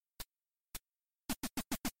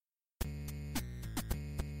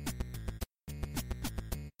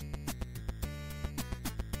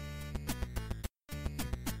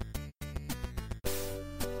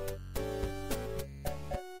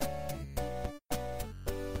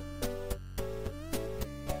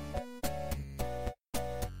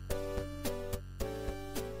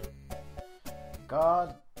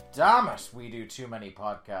God damn it, we do too many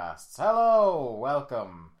podcasts. Hello,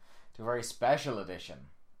 welcome to a very special edition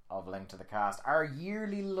of Link to the Cast, our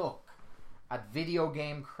yearly look at Video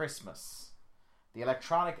Game Christmas. The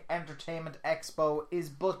Electronic Entertainment Expo is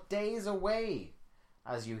but days away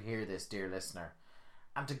as you hear this, dear listener.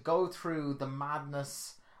 And to go through the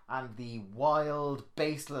madness and the wild,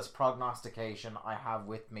 baseless prognostication, I have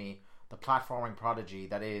with me the platforming prodigy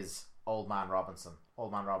that is Old Man Robinson.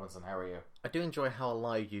 Old Man Robinson, how are you? I do enjoy how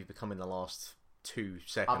alive you've become in the last 2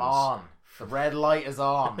 seconds. I'm on. The red light is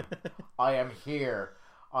on. I am here.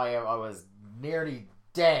 I was nearly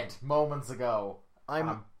dead moments ago.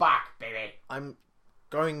 I'm back, baby. I'm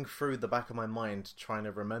going through the back of my mind trying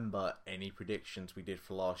to remember any predictions we did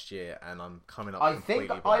for last year, and I'm coming up completely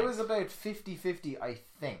blank. I was about 50-50, I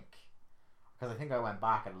think. Because I think I went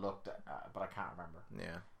back and looked, but I can't remember.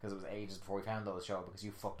 Yeah. Because it was ages before we found out the show, because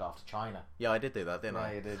you fucked off to China. Yeah, I did do that, didn't I?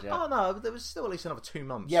 Yeah, you did, yeah. Oh, no, there was still at least another 2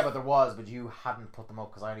 months. Yeah, but you hadn't put them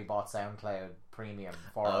up, because I only bought SoundCloud Premium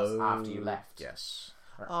for us after you left. Yes.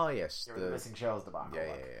 Oh, yes. You were the missing shows debacle.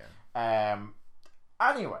 Yeah.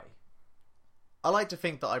 Anyway. I like to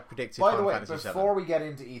think that I predicted By the way, Fantasy before we get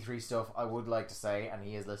into E3 stuff, I would like to say, and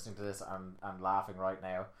he is listening to this and laughing right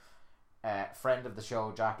now, friend of the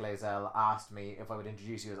show, Jack Lazell, asked me if I would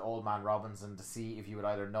introduce you as Old Man Robinson to see if you would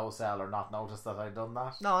either no-sell or not notice that I'd done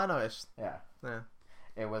that. No, I noticed. Yeah.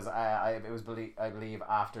 It was I believe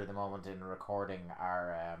after the moment in recording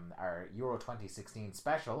our Euro 2016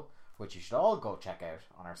 special, which you should all go check out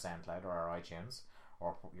on our SoundCloud or our iTunes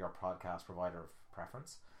or your podcast provider of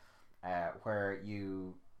preference, where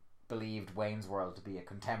you believed Wayne's World to be a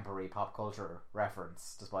contemporary pop culture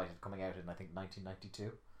reference, despite it coming out in I think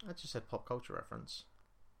 1992. I just said pop culture reference.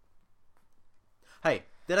 Hey,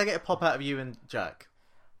 did I get a pop out of you and Jack?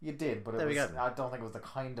 You did, but I don't think it was the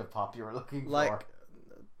kind of pop you were looking for.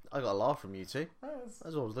 I got a laugh from you two.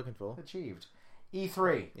 That's what I was looking for. Achieved.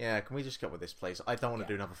 E3. Yeah, can we just get with this, please? I don't want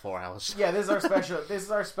to do another 4 hours. Yeah, this is our special. This is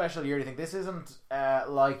our special yearly thing. This isn't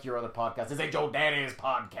like your other podcast. This ain't Joe Danny's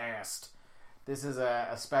podcast. This is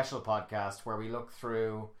a special podcast where we look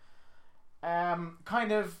through, put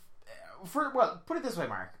it this way,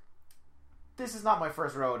 Mark. This is not my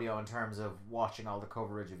first rodeo in terms of watching all the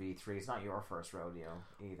coverage of E3. It's not your first rodeo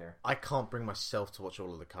either. I can't bring myself to watch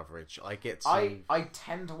all of the coverage. I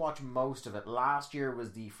tend to watch most of it. Last year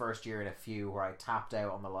was the first year in a few where I tapped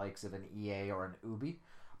out on the likes of an EA or an Ubi,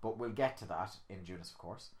 but we'll get to that in Judas, of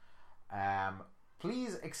course.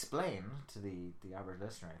 Please explain to the average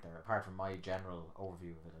listener out there, apart from my general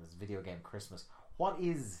overview of it as Video Game Christmas, what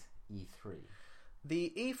is E3?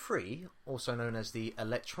 The E3, also known as the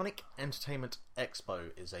Electronic Entertainment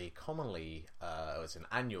Expo, is it's an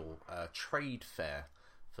annual trade fair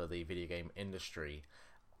for the video game industry,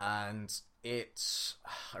 and it's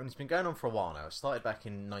been going on for a while now. It started back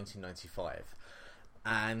in 1995,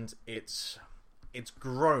 and it's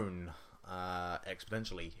grown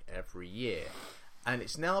exponentially every year, and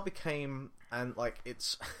it's now became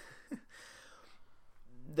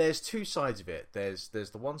there's 2 sides of it. There's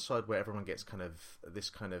the one side where everyone gets this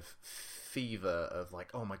kind of fever of like,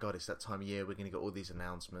 oh my god, it's that time of year, we're going to get all these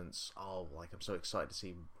announcements. Oh, like I'm so excited to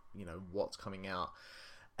see, what's coming out.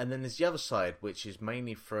 And then there's the other side, which is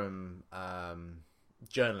mainly from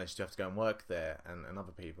journalists who have to go and work there and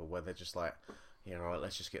other people, where they're just like, yeah, all right,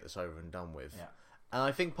 let's just get this over and done with. Yeah. And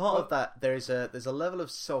I think part of that, there's a level of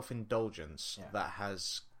self-indulgence that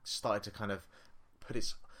has started to kind of put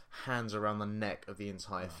its hands around the neck of the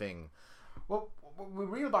entire thing. Well, we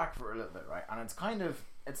reel back for a little bit, right? And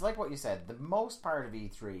it's like what you said. The most part of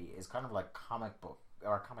E3 is kind of like comic book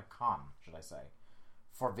or Comic Con, should I say,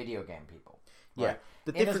 for video game people. Right? Yeah.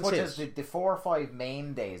 The difference is the 4 or 5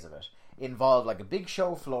 main days of it involve like a big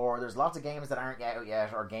show floor. There's lots of games that aren't out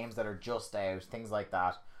yet, or games that are just out, things like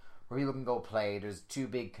that, where people can go play. There's 2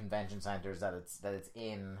 big convention centers that it's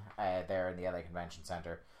in there in the LA Convention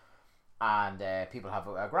Center. And people have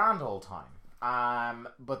a grand old time.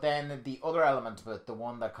 But then the other element of it, the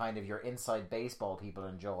one that kind of your inside baseball people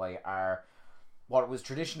enjoy, are what was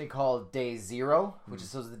traditionally called Day Zero, which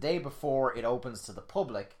is the day before it opens to the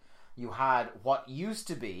public. You had what used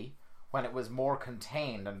to be, when it was more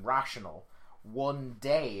contained and rational, 1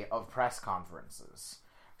 day of press conferences.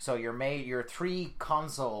 So your 3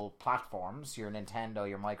 console platforms, your Nintendo,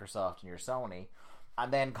 your Microsoft, and your Sony,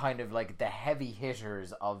 and then kind of like the heavy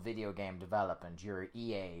hitters of video game development, your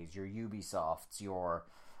EAs, your Ubisofts,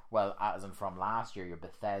 as in from last year, your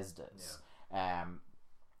Bethesdas. Yeah.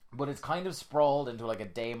 But it's kind of sprawled into like a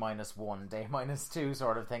day -1, day -2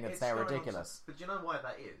 sort of thing. It's now ridiculous. But do you know why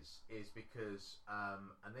that is? Is because,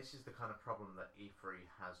 and this is the kind of problem that E3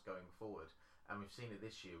 has going forward, And we've seen it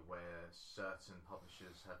this year where certain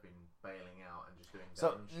publishers have been bailing out and just doing their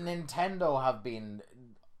So own stream. Nintendo have been,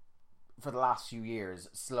 for the last few years,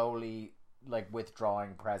 slowly like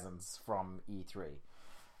withdrawing presence from E3.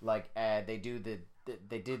 Like they did the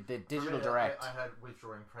digital direct. I heard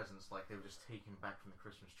withdrawing presents like they were just taken back from the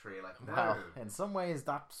Christmas tree. Like, no. Well, in some ways,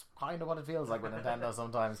 that's kind of what it feels like with Nintendo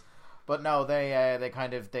sometimes. But no,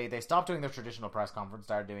 they stopped doing their traditional press conference,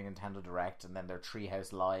 started doing Nintendo Direct, and then their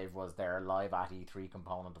Treehouse Live was their live at E3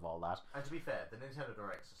 component of all that. And to be fair, the Nintendo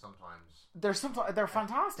Directs are sometimes they're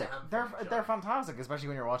fantastic. Damn They're fantastic, especially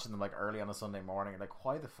when you're watching them like early on a Sunday morning. You're like,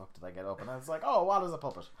 why the fuck did I get up? And it's like, oh, what is a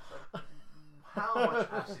puppet? How much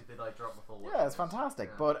acid did I drop before watching Yeah, it's fantastic.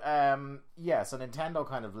 Yeah. But so Nintendo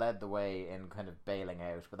kind of led the way in kind of bailing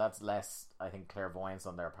out, but that's less, I think, clairvoyance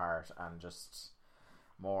on their part and just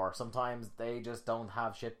more. Sometimes they just don't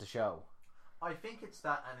have shit to show. I think it's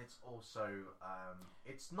that, and it's also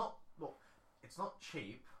it's not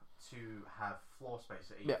cheap to have floor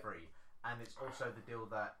space at E3. Yeah. And it's also the deal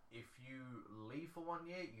that if you leave for 1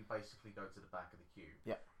 year, you basically go to the back of the queue.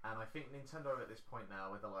 Yeah. And I think Nintendo at this point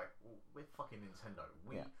now, where they're like, well, we're fucking Nintendo.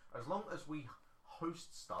 As long as we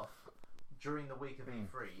host stuff during the week of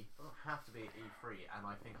E3, it doesn't have to be at E3. And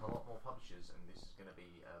I think a lot more publishers, and this is going to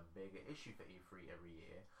be a bigger issue for E3 every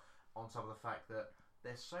year, on top of the fact that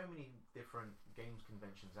there's so many different games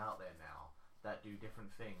conventions out there now that do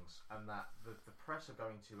different things, and that the press are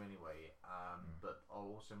going to anyway, but are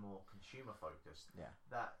also more consumer focused. Yeah.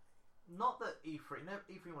 That not that E3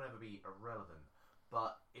 will never be irrelevant,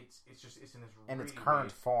 but it's in this In really its current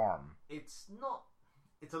weird, form. It's not.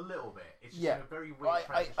 It's a little bit. It's just Yeah. in a very weird.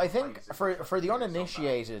 I think phase. for It's the figuring itself out.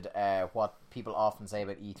 uninitiated, what people often say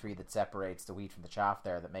about E3 that separates the wheat from the chaff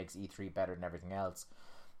there, that makes E3 better than everything else,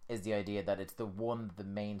 is the idea that it's the one the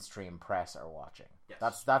mainstream press are watching.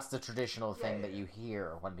 Yes. That's the traditional thing that you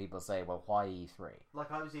hear when people say, well, why E3?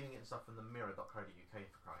 Like, I was even getting stuff from the Mirror.co.uk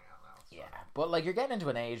for crying out loud. So. Yeah, but like you're getting into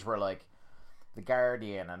an age where like The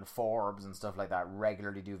Guardian and Forbes and stuff like that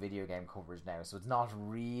regularly do video game coverage now, so it's not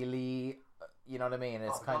really, you know what I mean?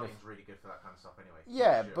 It's The kind Guardian's really good for that kind of stuff anyway.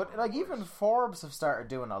 yeah, Shit but on like the even voice. Forbes have started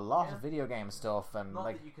doing a lot of video game stuff, and Not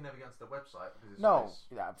like that you can never get onto the website because it's no, always...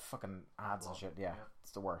 yeah, fucking ads and shit. Yeah, yeah.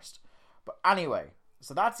 it's the worst. But anyway,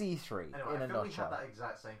 so that's E3 Anyway, in I a feel we nutshell. had that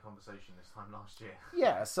exact same conversation this time last year.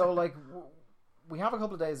 Yeah, so like we have a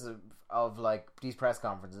couple of days of like these press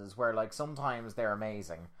conferences where like sometimes they're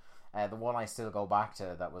amazing. The one I still go back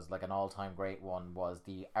to that was like an all-time great one was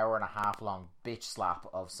the hour-and-a-half long bitch slap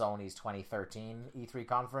of Sony's 2013 E3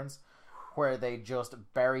 conference, where they just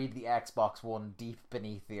buried the Xbox One deep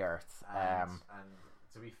beneath the earth. And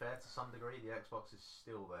to be fair, to some degree, the Xbox is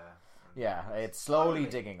still there. And Yeah, it's slowly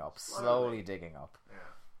digging up.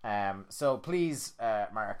 Yeah. So please,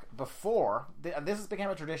 Mark, before and this has become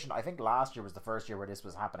a tradition. I think last year was the first year where this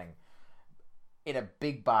was happening in a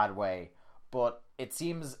big bad way, but it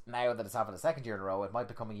seems now that it's happened a second year in a row, it might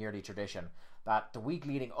become a yearly tradition that the week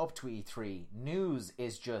leading up to E3, news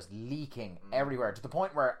is just leaking everywhere, to the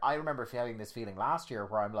point where I remember having this feeling last year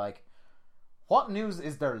where I'm like, what news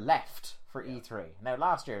is there left for E3? Now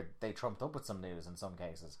last year they trumped up with some news in some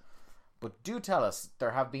cases, but do tell us,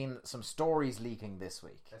 there have been some stories leaking this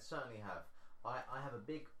week. They certainly have. I have a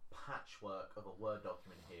big patchwork of a Word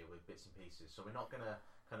document here with bits and pieces, so we're not going to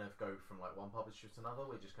kind of go from like one publisher to another.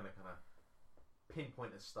 We're just going to kind of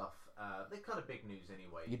pinpoint the stuff. They're kind of big news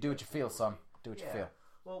anyway. You do what you feel, son. Do what you feel.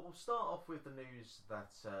 Well, we'll start off with the news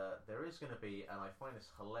that there is going to be, and I find this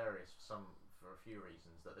hilarious for a few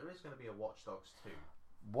reasons, that there is going to be a Watch Dogs 2.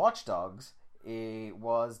 Watch Dogs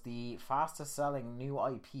was the fastest selling new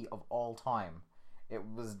IP of all time. It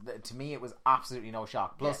was, to me, it was absolutely no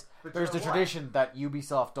shock. Plus, but there's you know the what? tradition that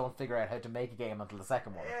Ubisoft don't figure out how to make a game until the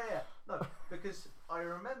second one. Yeah. No, because I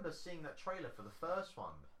remember seeing that trailer for the first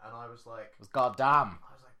one, and I was like, It was goddamn.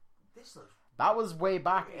 this looks... That was way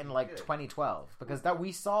back really in like good. 2012, because that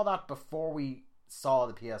we saw that before we saw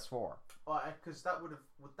the PS4. Because that would have...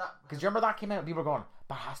 Because you remember that came out and people were going,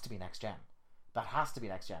 that has to be next gen. That has to be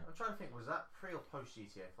next gen. I'm trying to think, was that pre or post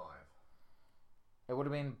GTA 5? It would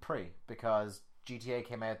have been pre, because GTA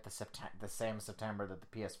came out the same September that the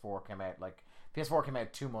PS4 came out. Like, PS4 came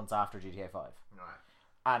out 2 months after GTA 5. Right.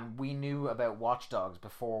 And we knew about Watch Dogs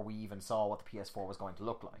before we even saw what the PS4 was going to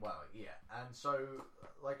look like. Well, yeah. And so,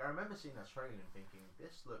 like, I remember seeing that trailer and thinking,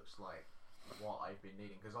 this looks like what I've been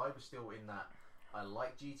needing. Because I was still in that, I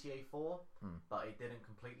like GTA 4, but it didn't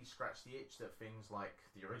completely scratch the itch that things like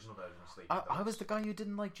the original version of Sleeping Dogs. I was the guy who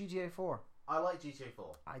didn't like GTA 4. I like GTA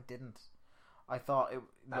 4. I didn't. I thought it...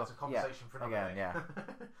 That's a conversation for another day.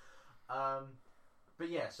 Yeah. But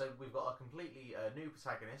yeah, so we've got a completely new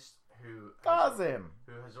protagonist who Kazim!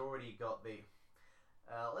 who has already got the...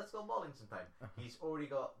 let's go bowling sometime. He's already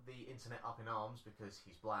got the internet up in arms because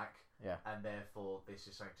he's black, and therefore this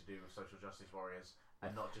is something to do with social justice warriors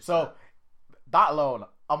and not just. So that alone,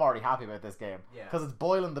 I'm already happy about this game because Yeah. it's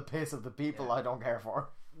boiling the piss of the people I don't care for.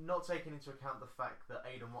 Not taking into account the fact that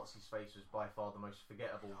Aiden What's-His-Face was by far the most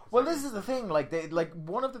forgettable. Well, this is the thing. Like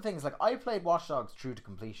one of the things. Like I played Watch Dogs through to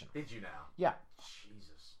completion. Did you now? Yeah.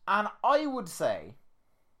 Jesus. And I would say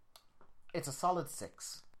it's a solid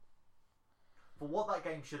 6. For what that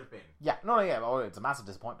game should have been. Yeah, well, it's a massive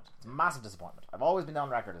disappointment. It's a massive disappointment. I've always been on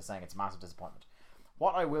record as saying it's a massive disappointment.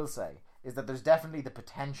 What I will say is that there's definitely the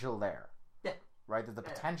potential there. Yeah. Right? There's the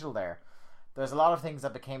potential there. There's a lot of things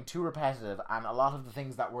that became too repetitive, and a lot of the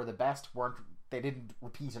things that were the best they didn't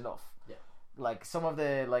repeat enough. Yeah. Like some of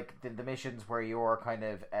the missions where you're kind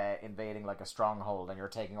of invading like a stronghold and you're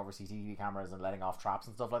taking over CCTV cameras and letting off traps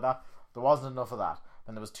and stuff like that. There wasn't enough of that.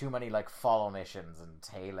 And there was too many like follow missions and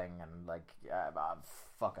tailing and like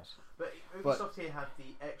fuck it. But Ubisoft here had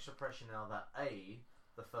the extra pressure now that A,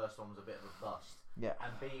 the first one was a bit of a bust. Yeah.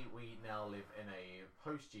 And B, we now live in a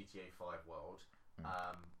post GTA 5 world,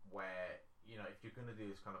 where if you're going to do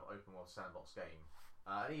this kind of open world sandbox game,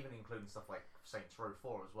 and even including stuff like Saints Row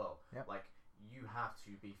 4 as well, like you have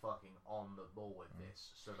to be fucking on the ball with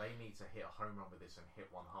this. So they need to hit a home run with this and hit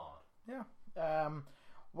one hard. Yeah.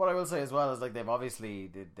 What I will say as well is like they've obviously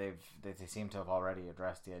they seem to have already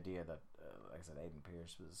addressed the idea that like I said, Aiden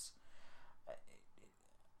Pierce was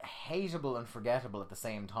hateable and forgettable at the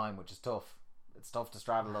same time, which is tough. It's tough to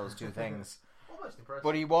straddle those two things. Almost impressive.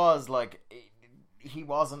 But he was like he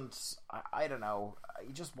wasn't. I don't know.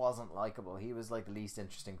 He just wasn't likable. He was like the least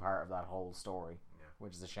interesting part of that whole story,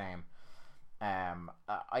 which is a shame.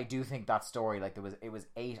 I do think that story, like it was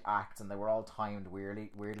 8 acts and they were all timed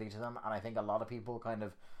weirdly to them, and I think a lot of people kind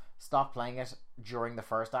of stopped playing it during the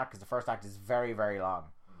first act because the first act is very, very long.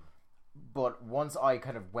 But once I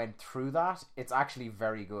kind of went through that, it's actually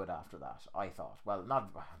very good after that, I thought. Well,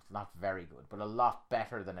 not very good, but a lot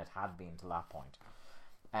better than it had been to that point.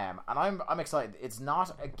 And I'm excited. It's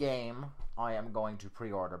not a game I am going to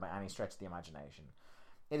pre-order by any stretch of the imagination.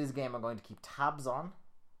 It is a game I'm going to keep tabs on,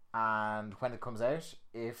 and when it comes out,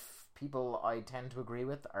 if people I tend to agree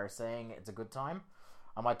with are saying it's a good time,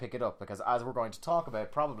 I might pick it up, because as we're going to talk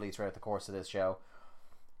about probably throughout the course of this show,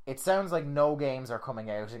 it sounds like no games are coming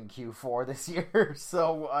out in Q4 this year,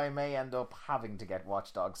 so I may end up having to get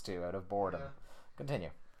Watch Dogs 2 out of boredom. Continue.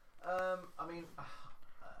 I mean,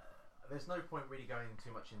 there's no point really going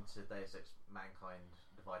too much into Deus Ex Mankind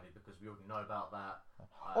Divided because we already know about that.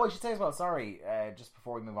 I should say as well, sorry, just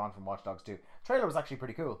before we move on from Watch Dogs 2, trailer was actually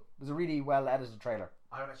pretty cool. It was a really well edited trailer.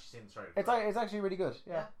 I haven't actually seen the trailer. It's actually really good.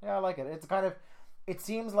 Yeah, I like it. It's kind of, it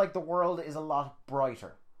seems like the world is a lot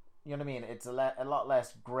brighter. You know what I mean? It's a lot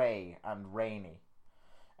less grey and rainy,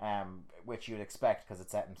 which you'd expect because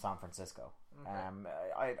it's set in San Francisco.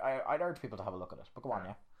 Okay. I'd urge people to have a look at it. But go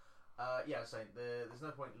on, So there's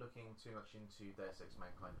no point looking too much into Deus Ex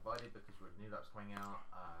Mankind Divided because we already knew that was coming out.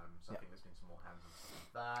 So I think there's been some more hands and stuff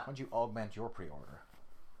like that. Why don't you augment your pre-order?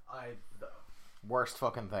 The worst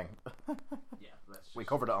fucking thing. We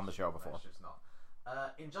covered it on the show before. Let's just not.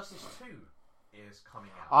 Injustice 2 is coming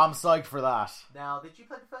out. I'm psyched for that. Now, did you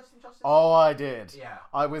play the first Injustice? Oh, I did. Yeah.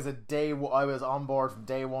 I was on board from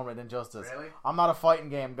day one with Injustice. Really? I'm not a fighting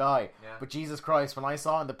game guy, but Jesus Christ, when I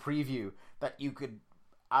saw in the preview that you could,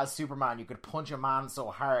 as Superman, you could punch a man so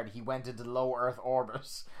hard he went into low Earth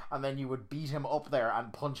orbit, and then you would beat him up there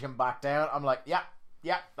and punch him back down, I'm like, yeah,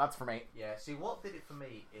 that's for me. Yeah, see, what did it for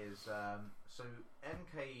me is, so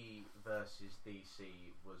MK versus DC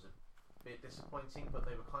was a bit disappointing, but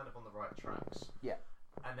they were kind of on the right tracks. Yeah.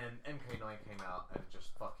 And then MK9 came out and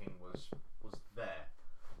just fucking was there.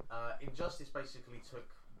 Injustice basically took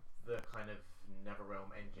the kind of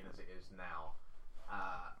NetherRealm engine as it is now,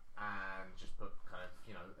 and just put kind of,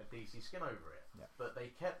 a DC skin over it. Yeah. But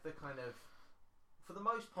they kept the kind of, for the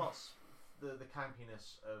most part, the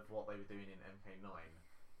campiness of what they were doing in MK9.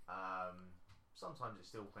 Sometimes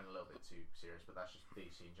it's still kind of a little bit too serious, but that's just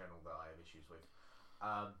DC in general that I have issues with.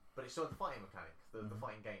 But it's still the fighting mechanic, the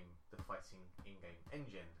fighting game, the fighting in-game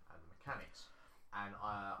engine and the mechanics, and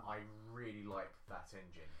I really like that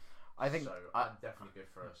engine. I think so. I'm definitely good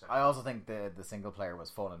for a second. I also think the single player was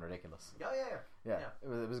fun and ridiculous. Yeah.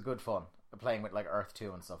 It was good fun playing with like Earth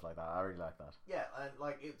 2 and stuff like that. I really like that. Yeah, and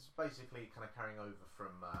like it's basically kind of carrying over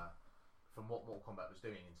from what Mortal Kombat was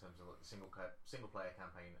doing in terms of like the single player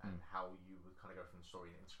campaign and how you would kind of go from the story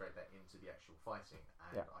and integrate that into the actual fighting.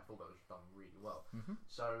 And I thought that was done really well.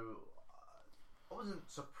 So I wasn't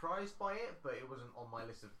surprised by it, but it wasn't on my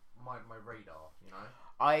list of my radar.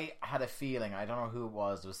 I had a feeling, I don't know who it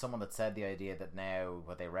was. There was someone that said the idea that now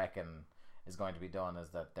what they reckon is going to be done is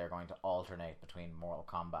that they're going to alternate between Mortal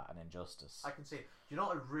Kombat and Injustice. I can see it. Do you know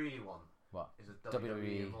what I really want? What? Is a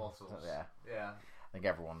WWE Immortals. Yeah. Yeah. I think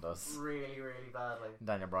everyone does. Really, really badly.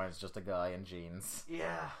 Daniel Bryan's just a guy in jeans.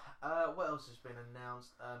 Yeah. What else has been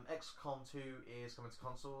announced? XCOM 2 is coming to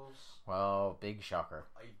consoles. Well, big shocker.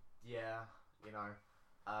 Yeah, you know.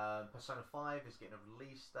 Persona 5 is getting a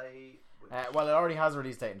release date. Which... Well, it already has a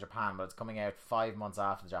release date in Japan, but it's coming out 5 months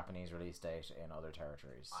after the Japanese release date in other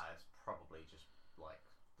territories. It's probably just like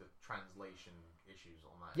the translation issues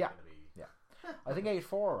on that. Yeah. Going to be... Yeah. I think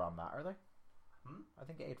 8.4 are on that, are they? I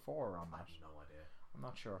think 8.4 are on I that. have no idea. I'm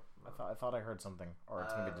not sure. I thought I heard something, or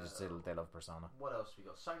it's maybe just they love Persona. What else we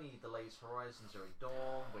got? Sony delays Horizon Zero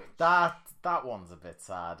Dawn, which that one's a bit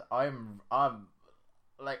sad. I'm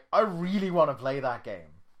like, I really want to play that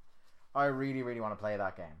game. I really, really want to play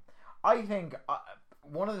that game. I think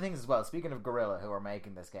one of the things as well. Speaking of Guerrilla, who are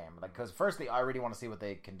making this game, like, because firstly, I really want to see what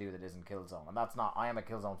they can do that isn't Killzone, and that's not. I am a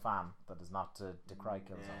Killzone fan. That is not to decry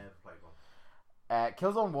Killzone. Never played one.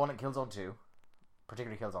 Killzone 1 and Killzone 2,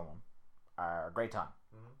 particularly Killzone 1, are a great time.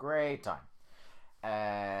 Great time.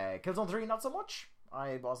 Killzone 3, not so much.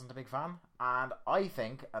 I wasn't a big fan. And I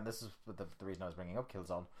think, and this is the reason I was bringing up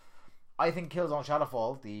Killzone, I think Killzone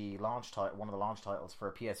Shadowfall, the launch one of the launch titles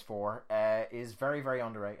for PS4, is very, very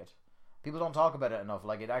underrated. People don't talk about it enough.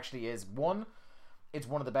 Like, it actually is. It's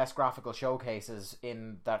one of the best graphical showcases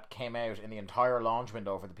that came out in the entire launch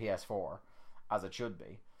window for the PS4, as it should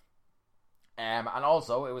be. And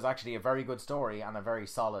also, it was actually a very good story and a very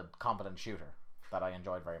solid, competent shooter that I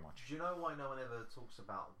enjoyed very much. Do you know why no one ever talks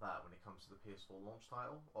about that when it comes to the PS4 launch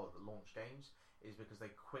title, or the launch games? Is because they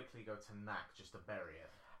quickly go to knack just to bury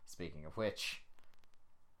it. Speaking of which...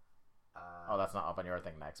 that's not up on your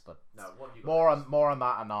thing next, but... No, what have you got more on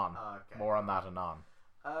that anon. Okay. More on that anon.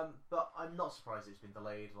 But I'm not surprised it's been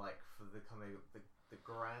delayed, like, for the kind of the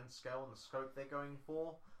grand scale and the scope they're going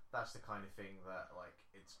for. That's the kind of thing that, like,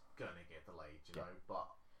 it's gonna get delayed, you know, but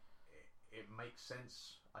it makes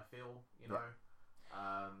sense, I feel, you know.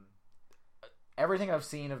 Everything I've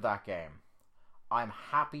seen of that game, I'm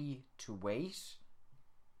happy to wait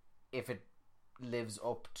if it lives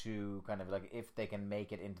up to kind of, like, if they can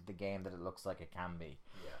make it into the game that it looks like it can be.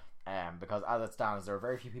 Yeah. Because as it stands, there are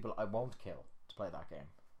very few people I won't kill to play that game.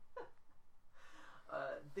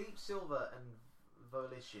 Deep Silver and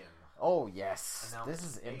Volition. Oh yes, this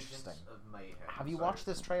is interesting. Agents of Mayhem. Have you watched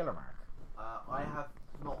this trailer, Mark? I have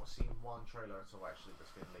not seen one trailer at all, actually,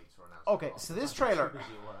 that's been leaked or announced. Okay, so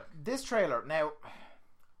this trailer, now,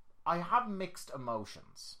 I have mixed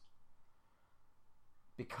emotions.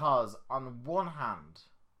 Because, on one hand,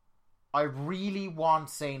 I really want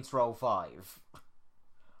Saints Row 5.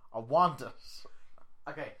 I want it.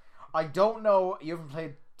 Okay. I don't know, you haven't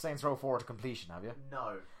played Saints Row 4 to completion, have you?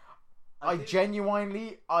 No. It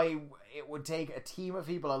would take a team of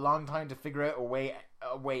people a long time to figure out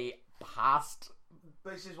a way past.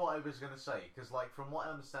 This is what I was going to say, because, like, from what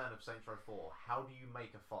I understand of Saints Row 4, how do you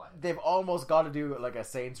make a 5? They've almost got to do, like, a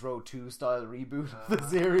Saints Row 2 style reboot of the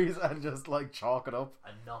series and just, like, chalk it up.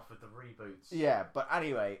 Enough with the reboots. Yeah, but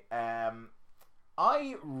anyway,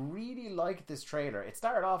 I really liked this trailer. It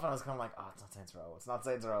started off and I was kind of like, oh, it's not Saints Row. It's not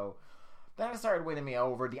Saints Row. Then it started winning me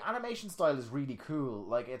over. The animation style is really cool.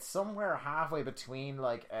 Like, it's somewhere halfway between,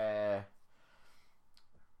 like The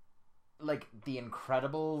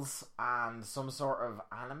Incredibles and some sort of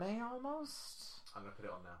anime almost. I'm going to put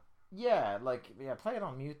it on now. Yeah, play it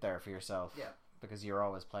on mute there for yourself. Yeah. Because you're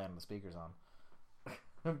always playing the speakers on.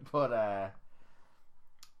 But,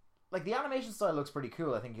 like, the animation style looks pretty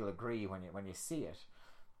cool. I think you'll agree when you see it.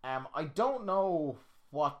 I don't know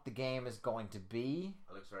what the game is going to be.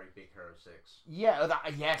 It looks very Big Hero 6. Yeah,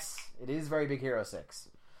 yes, it is very Big Hero 6.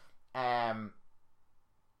 I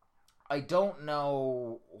don't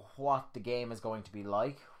know what the game is going to be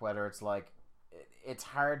like. Whether it's like, it's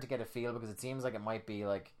hard to get a feel because it seems like it might be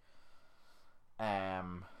like,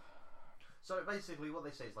 So basically, what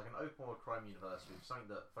they say is like an open world crime universe with something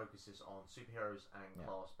that focuses on superheroes and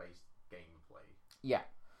class-based gameplay. Yeah,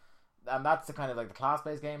 and that's the kind of like the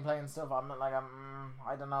class-based gameplay and stuff. I'm not like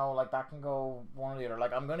I don't know, like that can go one or the other.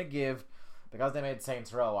 Like I'm gonna give, because they made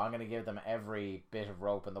Saints Row, I'm gonna give them every bit of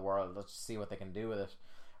rope in the world. Let's see what they can do with it.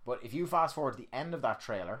 But if you fast forward to the end of that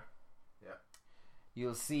trailer,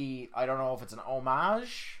 you'll see, I don't know if it's an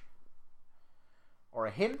homage or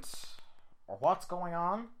a hint or what's going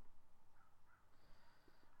on.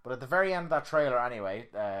 But at the very end of that trailer, anyway,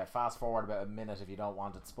 fast forward about a minute if you don't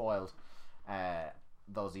want it spoiled,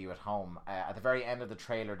 those of you at home. At the very end of the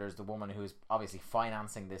trailer, there's the woman who's obviously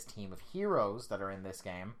financing this team of heroes that are in this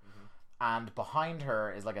game. Mm-hmm. And behind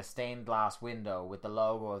her is like a stained glass window with the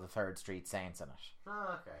logo of the 3rd Street Saints in it.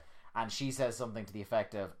 Oh, okay. and she says something to the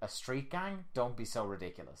effect of, "A street gang? Don't be so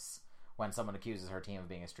ridiculous," when someone accuses her team of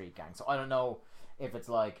being a street gang. So I don't know if it's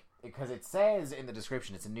like, because it says in the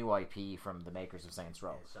description it's a new IP from the makers of Saints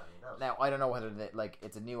Row. Now I don't know whether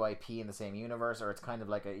it's a new IP in the same universe, or it's kind of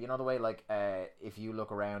like a, you know, the way like if you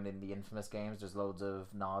look around in the Infamous games, there's loads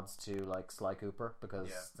of nods to like Sly Cooper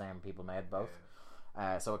because same people made both.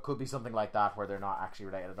 So it could be something like that where they're not actually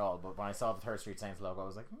related at all. But when I saw the Third Street Saints logo, I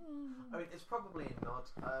was like, I mean, it's probably a nod.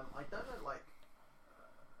 I don't know, like,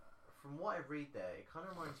 from what I read there, it kind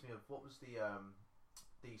of reminds me of what was the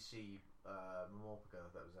DC Memorica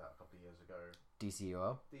that was out a couple of years ago.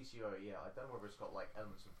 DCUO? DCUO, yeah. I don't know whether it's got like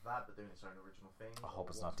elements of that, but doing its own original thing. I hope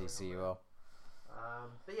it's not DCUO.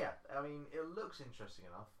 But yeah, I mean, it looks interesting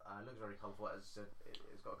enough. It looks very colourful. As I said,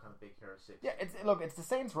 it's got a kind of big Hero 6. Yeah, it's the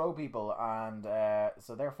Saints Row people, and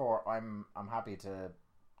so therefore I'm happy to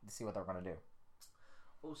see what they're going to do.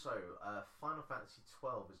 Also, Final Fantasy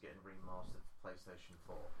 12 is getting remastered for PlayStation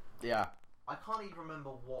 4. Yeah. I can't even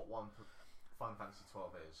remember what one Final Fantasy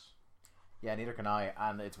 12 is. Yeah, neither can I,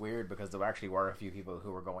 and it's weird because there actually were a few people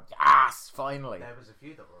who were going, yes, finally. There was a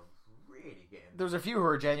few that were really getting... There was a few who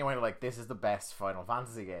were genuinely like, this is the best Final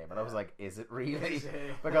Fantasy game, and I was like, is it really? Is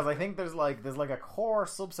it? Because I think there's like a core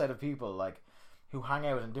subset of people like who hang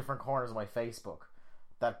out in different corners of my Facebook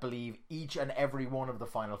that believe each and every one of the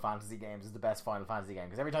Final Fantasy games is the best Final Fantasy game.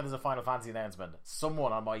 Because every time there's a Final Fantasy announcement,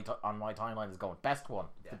 someone on my timeline is going, best one,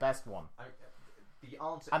 the best one. The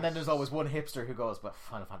answer and then there's always one hipster who goes, but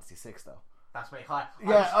Final Fantasy 6 though. That's me. Hi.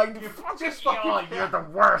 Yeah, you're the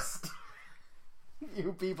worst.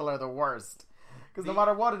 You people are the worst. Because no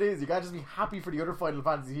matter what it is, you gotta just be happy for the other Final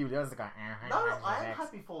Fantasy people. You're just like, no, I am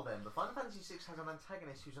happy for them. But Final Fantasy 6 has an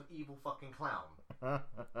antagonist who's an evil fucking clown. Just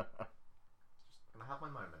gonna have my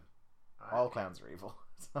moment. All clowns are evil.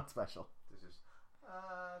 It's not special. This is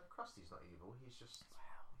Krusty's not evil. He's just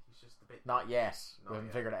a bit. Not yet. We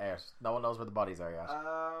haven't figured it out. No one knows where the bodies are yet.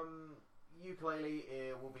 Ukulele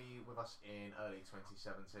will be with us in early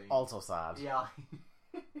 2017. Also sad. Yeah.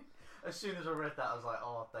 As soon as I read that, I was like,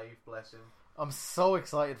 "Oh, Dave, bless him." I'm so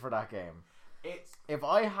excited for that game. If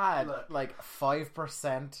I had like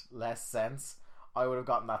 5% less sense, I would have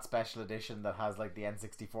gotten that special edition that has like the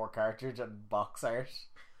N64 cartridge and box art.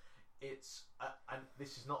 It's and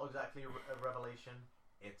this is not exactly a revelation.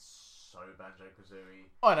 It's so Banjo-Kazooie.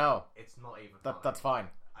 I know. It's not even. That's fine.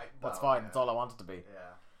 That's fine. That's all I want it to be.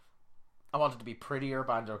 Yeah. I want it to be prettier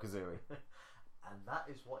Banjo-Kazooie. And that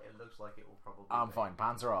is what it looks like it will probably be. I'm fine.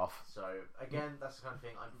 Pants are off. So, again, that's the kind of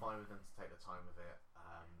thing. I'm fine with them to take the time with it.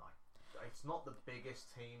 It's not the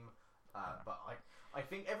biggest team, but I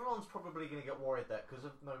think everyone's probably going to get worried that because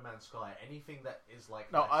of No Man's Sky, anything that is like...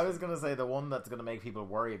 No, I was going to say the one that's going to make people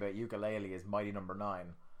worry about Yooka-Laylee is Mighty Number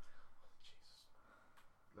 9. Jesus.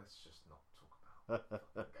 Let's just not talk about it.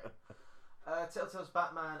 Okay. Telltale's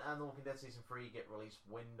Batman and The Walking Dead Season 3 get release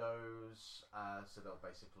windows, so they'll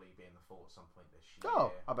basically be in the fall at some point this year.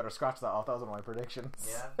 Oh, I better scratch that off. That was one of my predictions.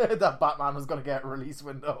 Yeah? That Batman was going to get a release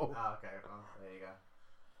window. Ah, okay. Well, there you go.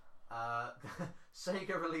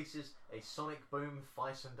 Sega releases a Sonic Boom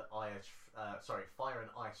Fire and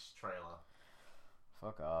Ice trailer.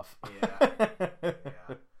 Fuck off. Yeah.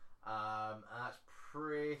 Yeah. And that's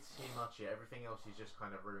pretty much it. Everything else is just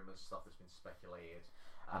kind of rumours, stuff that's been speculated.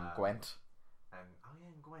 And Gwent. And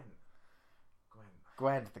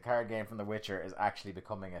Gwent, the card game from The Witcher, is actually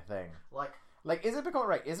becoming a thing. Like, is it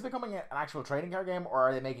becoming an actual trading card game, or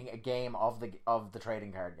are they making a game of the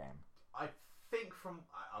trading card game? I think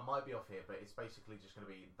I might be off here, but it's basically just going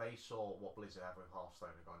to be, they saw what Blizzard had with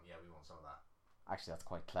Hearthstone and gone, yeah, we want some of that. Actually, that's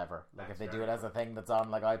quite clever. Like, That's if they do it very as a thing that's on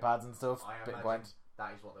like iPads and stuff, I imagine Gwent.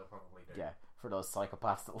 that is what they'll probably do. Yeah, for those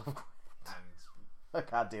psychopaths that love Gwent. And I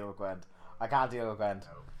can't deal with Gwent. I can't deal with Gwent.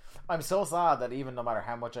 no. I'm so sad that even no matter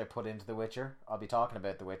how much I put into The Witcher, I'll be talking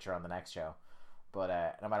about The Witcher on the next show, but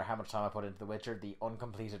no matter how much time I put into The Witcher, the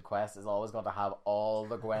uncompleted quest is always going to have all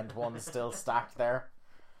the Gwent ones still stacked there.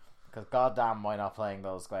 Because goddamn, am I not playing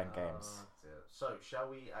those Gwent games? Dear. So, shall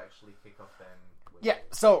we actually kick off then? Yeah,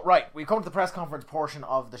 so, right, we come to the press conference portion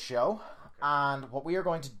of the show, Okay. and what we are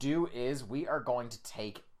going to do is we are going to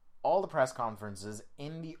take all the press conferences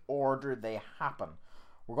in the order they happen.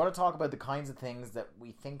 We're going to talk about the kinds of things that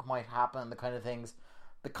we think might happen, the kind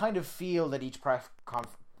of feel that each press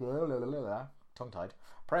conference, Don't do it, Mark.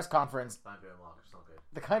 It's not good.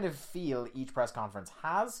 the kind of feel each press conference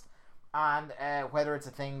has, and whether it's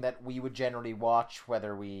a thing that we would generally watch,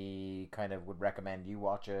 whether we kind of would recommend you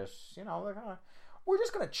watch it, we're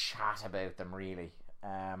just going to chat about them, really.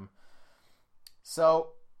 So,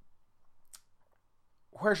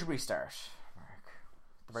 where should we start, Mark?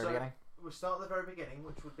 The very beginning? we'll start at the very beginning,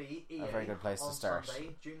 which would be EA. A very good place to start.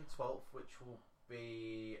 Sunday, June 12th, which will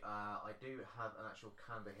be. I do have an actual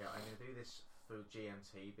calendar here. I'm going to do this through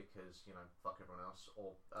GMT because fuck everyone else,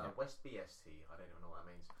 or West BST. I don't even know what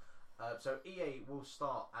that means. So EA will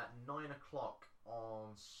start at 9 o'clock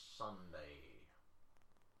on Sunday,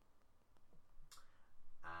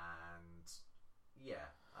 and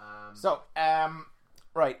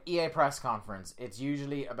right, EA press conference. It's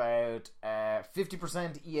usually about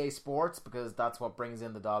 50% EA Sports because that's what brings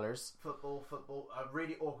in the dollars. Football. A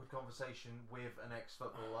really awkward conversation with an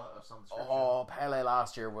ex-footballer of some description. Oh, Pele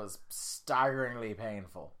last year was staggeringly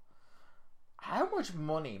painful. How much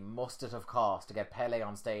money must it have cost to get Pele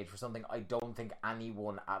on stage for something I don't think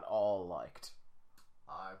anyone at all liked?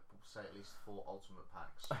 I will say at least 4 Ultimate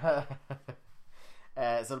Packs.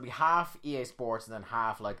 So it'll be half EA Sports and then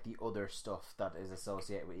half like the other stuff that is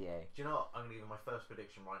associated with EA. Do you know what? I'm going to give you my first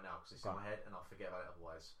prediction right now because it's in my head and I'll forget about it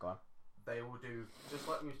otherwise. Go on. They will do, just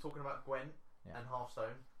like we were talking about Gwent and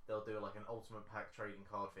Hearthstone, they'll do like an Ultimate Pack trading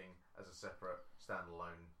card thing as a separate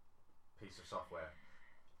standalone piece of software.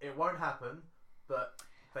 It won't happen, but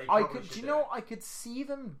they probably should. I could see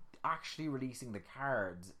them actually releasing the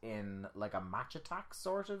cards in like a Match Attack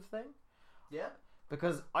sort of thing. Yeah.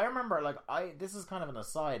 Because I remember, this is kind of an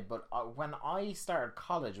aside, but when I started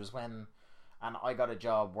college and I got a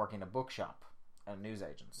job working in a bookshop at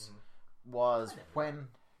newsagents, was when,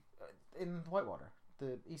 in Whitewater,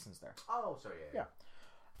 the Easton's there. Oh, sorry, yeah.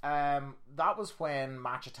 That was when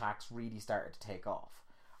Match Attacks really started to take off.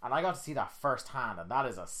 And I got to see that firsthand, and that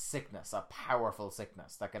is a sickness, a powerful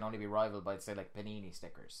sickness that can only be rivaled by, say, like Panini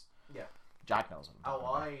stickers. Yeah. Jack knows what I'm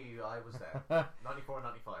talking about. I was there. 94 and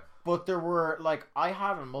 95. But there were, I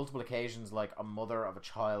had on multiple occasions, a mother of a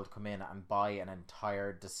child come in and buy an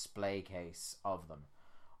entire display case of them.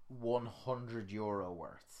 €100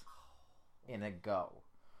 worth. In a go.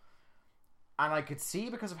 And I could see,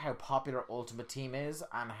 because of how popular Ultimate Team is,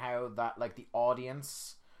 and how that, the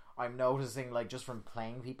audience... I'm noticing, just from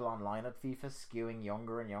playing people online at FIFA, skewing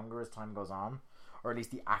younger and younger as time goes on. Or at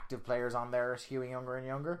least the active players on there are skewing younger and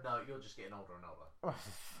younger. No, you're just getting older and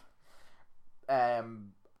older.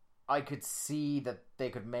 I could see that they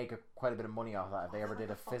could make quite a bit of money off that if they ever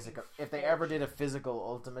did a physical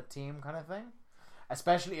Ultimate Team kind of thing.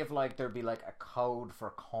 Especially if there'd be a code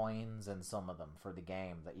for coins in some of them for the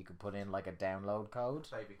game that you could put in a download code.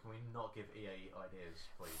 Baby, can we not give EA ideas,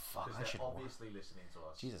 please? Fuck, because they're obviously listening to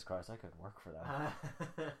us. Jesus Christ, I could work for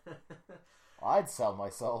them. I'd sell my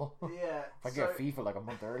soul. Yeah. If I get FIFA a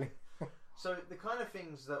month early. So the kind of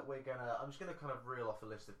things that I'm just gonna kind of reel off a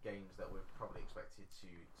list of games that we're probably expected to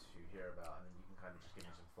hear about, and then you can kind of just give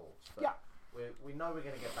me some thoughts. But we know we're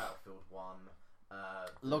gonna get Battlefield 1.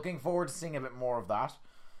 Looking forward to seeing a bit more of that.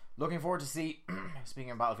 Looking forward to see,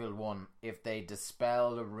 speaking of Battlefield 1, if they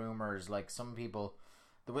dispel the rumours, some people,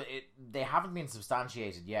 they haven't been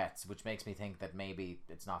substantiated yet, which makes me think that maybe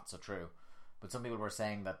it's not so true. But some people were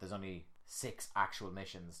saying that there's only 6 actual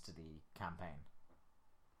missions to the campaign.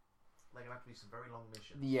 They're going to have to be some very long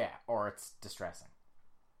missions. Yeah, or it's distressing.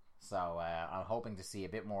 So I'm hoping to see a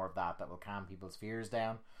bit more of that will calm people's fears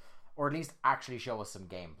down, or at least actually show us some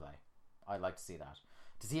gameplay. I'd like to see that.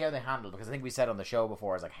 To see how they handle, because I think we said on the show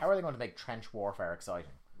before, it's how are they going to make trench warfare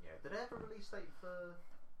exciting? Yeah. Did they have a release date for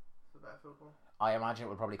Battlefield 1? I imagine it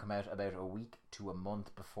will probably come out about a week to a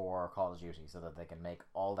month before Call of Duty, so that they can make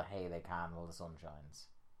all the hay they can while the sun shines.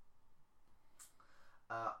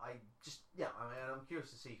 I'm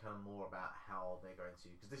curious to see kind of more about how they're going to,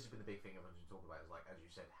 because this has been the big thing everyone's been talking about, is as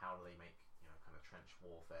you said, how do they make kind of trench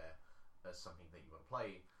warfare as something that you want to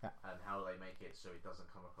play, and how do they make it so it doesn't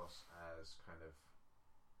come across as kind of,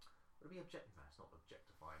 would it be objectifying? No, it's not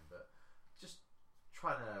objectifying, but just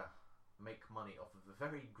trying to make money off of a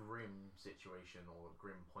very grim situation or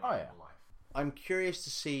grim point in life. I'm curious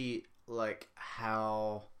to see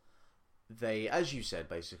how they, as you said,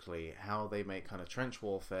 basically how they make kind of trench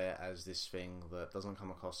warfare as this thing that doesn't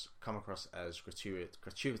come across as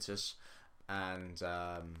gratuitous, and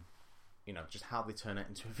just how they turn it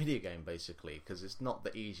into a video game, basically, because it's not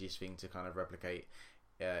the easiest thing to kind of replicate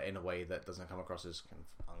in a way that doesn't come across as kind of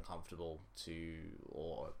uncomfortable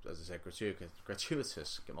or as I said,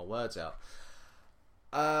 gratuitous. Get my words out.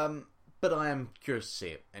 But I am curious to see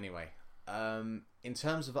it anyway. In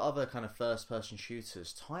terms of other kind of first-person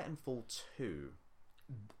shooters, Titanfall 2.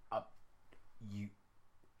 You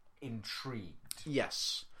intrigued?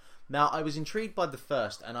 Yes. Now, I was intrigued by the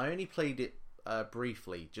first, and I only played it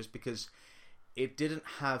briefly, just because it didn't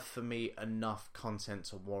have for me enough content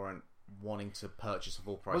to warrant wanting to purchase a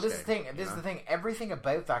full price. Well, this game, is the thing. Everything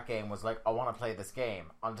about that game was like, I want to play this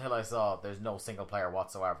game until I saw there's no single player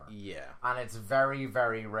whatsoever. Yeah, And it's very,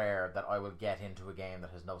 very rare that I will get into a game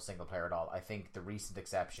that has no single player at all. I think the recent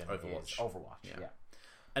exception is Overwatch. Yeah.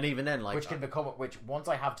 and even then, like, Which once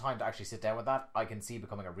I have time to actually sit down with that, I can see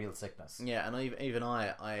becoming a real sickness. yeah, and even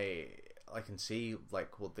I can see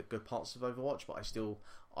like what the good parts of Overwatch, but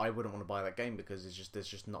I wouldn't want to buy that game because there's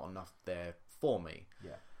just not enough there for me.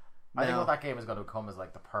 Yeah. I think what that game is going to become is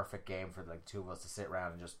like the perfect game for like two of us to sit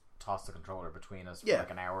around and just toss the controller between us for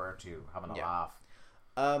like an hour or two, having a laugh.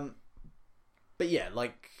 But yeah,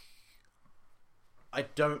 like, I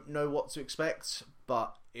don't know what to expect,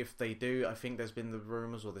 but if they do, I think there's been the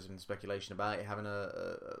rumours or there's been speculation about it having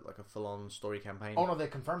a full-on story campaign. Oh no, they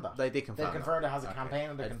confirmed that. They did confirm. They confirmed it has a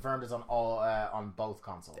campaign, and they confirmed it's on all on both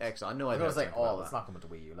consoles. Excellent. I know. I was going to say all. It's not coming to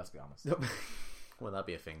Wii U. Let's be honest. Well, that'd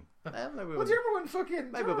be a thing. Well, do you remember when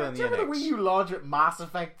fucking... Maybe do you remember the Wii U launch with Mass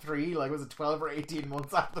Effect 3? Like, was it 12 or 18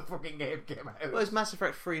 months after the fucking game came out? Well, it's Mass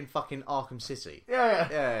Effect 3 in fucking Arkham City.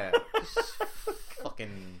 Yeah.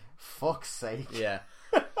 Fucking... Fuck's sake. Yeah.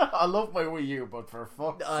 I love my Wii U, but for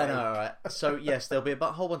fuck's sake. I know, right? So, yes, there'll be a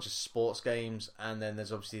whole bunch of sports games, and then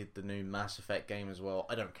there's obviously the new Mass Effect game as well.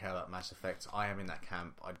 I don't care about Mass Effect. I am in that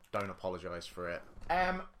camp. I don't apologise for it.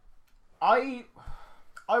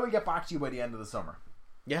 I will get back to you by the end of the summer.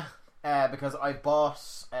 Yeah. Because I bought,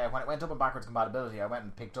 when it went up in backwards compatibility, I went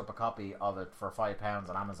and picked up a copy of it for £5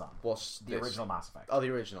 on Amazon. What's the original Mass Effect? Oh, the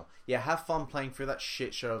original. Yeah, have fun playing through that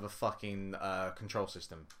shit show of a fucking control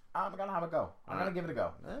system. I'm going to have a go. I'm going to give it a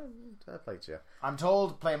go. Fair play to you. I'm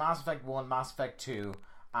told play Mass Effect 1, Mass Effect 2,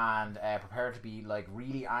 and prepare to be like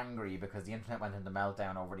really angry because the internet went into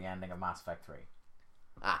meltdown over the ending of Mass Effect 3.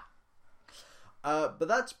 But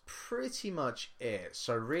that's pretty much it.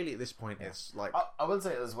 So really, at this point, it's like I will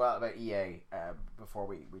say as well about EA before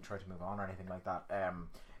we try to move on or anything like that.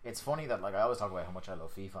 It's funny that like I always talk about how much I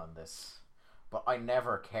love FIFA on this, but I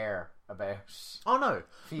never care about. Oh no,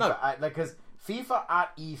 FIFA because FIFA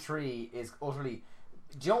at E3 is utterly.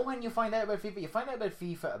 Do you know when you find out about FIFA? You find out about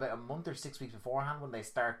FIFA about a month or 6 weeks beforehand when they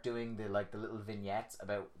start doing the little vignettes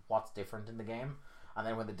about what's different in the game, and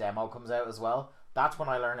then when the demo comes out as well. That's when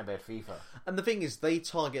I learn about FIFA. And the thing is, they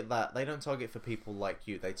target that. They don't target for people like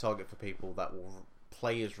you. They target for people that will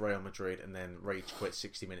play as Real Madrid and then rage quit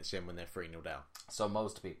 60 minutes in when they're 3-0 down. So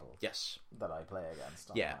most people. Yes. That I play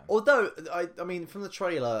against. Yeah. Although, I mean, from the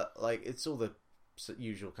trailer, like, it's all the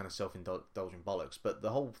usual kind of self-indulgent bollocks, but the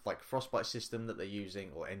whole, like, Frostbite system that they're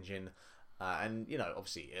using, or engine, and, you know,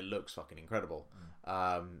 obviously it looks fucking incredible.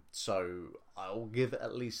 So I'll give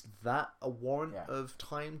at least that a warrant of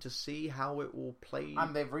time to see how it will play.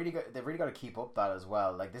 And they've really got to keep up that as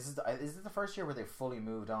well. Like is this the first year where they've fully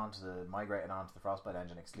moved on to migrated onto the Frostbite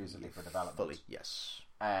engine exclusively for development? Fully, yes.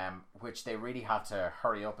 Which they really have to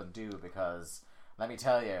hurry up and do because let me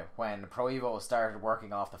tell you, when Pro Evo started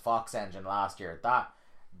working off the Fox engine last year, that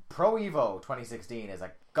Pro Evo 2016 is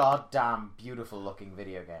a goddamn beautiful looking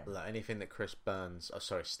video game. Like anything that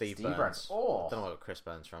Steve Burns. Oh. I don't know where Chris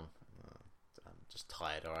Burns from. I'm just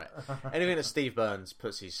tired, alright. Anything that Steve Burns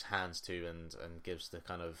puts his hands to and gives the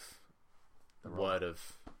kind of word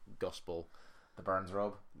of gospel. The Burns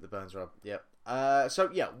rub. The Burns rub, yep. So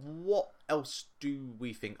yeah, what else do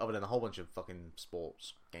we think, other than a whole bunch of fucking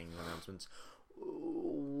sports gaming announcements,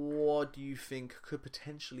 what do you think could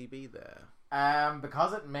potentially be there?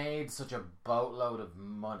 Because it made such a boatload of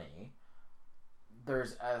money,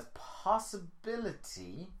 there's a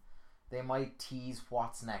possibility they might tease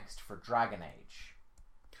what's next for Dragon Age.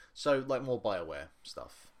 So, like, more BioWare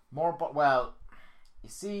stuff. Well, you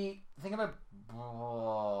see, think about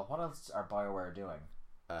what else are BioWare doing?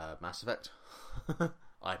 Mass Effect,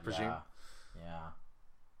 I presume. Yeah.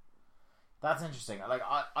 That's interesting. Like,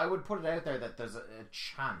 I would put it out there that there's a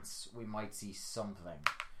chance we might see something.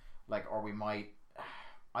 Like, or we might,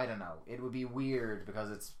 I don't know. It would be weird because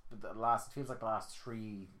it feels like the last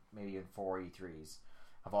 3, maybe 4 E3s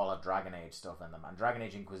have all had Dragon Age stuff in them. And Dragon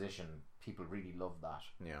Age Inquisition, people really love that.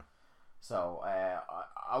 Yeah. So,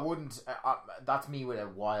 I wouldn't, that's me with a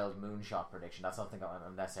wild moonshot prediction. That's something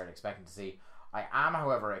I'm necessarily expecting to see. I am,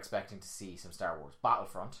 however, expecting to see some Star Wars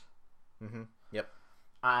Battlefront. Mm-hmm. Yep.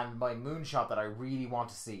 And my moonshot that I really want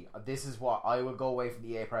to see, this is what I will go away from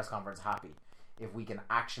the EA press conference happy. If we can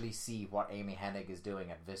actually see what Amy Hennig is doing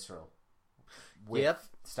at Visceral with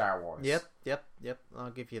Star Wars. Yep. I'll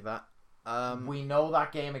give you that. We know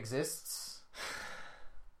that game exists.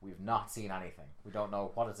 We've not seen anything. We don't know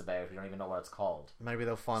what it's about. We don't even know what it's called. Maybe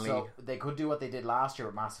they'll finally... So they could do what they did last year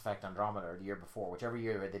with Mass Effect Andromeda, or the year before. Whichever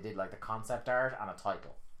year they did like the concept art and a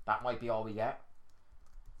title. That might be all we get.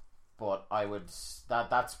 but I would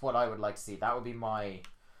that's what I would like to see. That would be my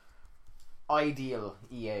ideal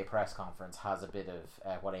EA press conference. Has a bit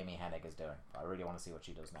of what Amy Hennig is doing. I really want to see what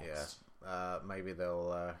she does next. Yeah, maybe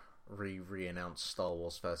they'll re-announce Star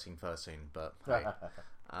Wars 1313, but hey.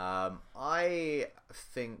 I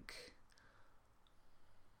think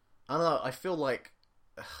I don't know. I feel like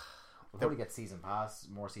we'll probably get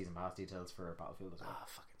more season pass details for Battlefield as well.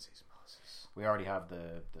 Fucking season passes. We already have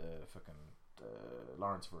the fucking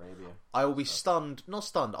Lawrence of Arabia. I will be not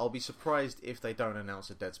stunned. I'll be surprised if they don't announce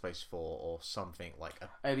a Dead Space 4 or something like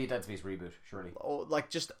maybe a Dead Space reboot, surely, or like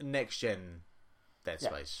just next gen Dead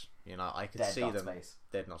Space. You know, I can see them.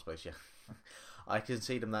 Dead Not Space, yeah. I can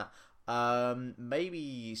see them that.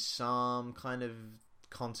 Maybe some kind of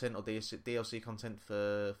content or DLC content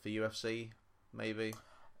for UFC, maybe.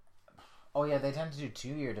 Oh yeah, they tend to do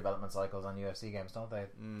 2-year development cycles on UFC games, don't they?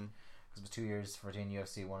 Because it was 2 years between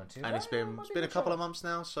UFC 1 and 2. And it's been a couple of months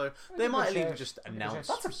now, so they might even just announce.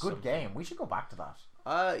 That's a good game. We should go back to that.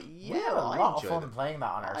 Yeah, we had a lot of fun playing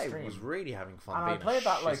that on our stream. I was really having fun. And being I played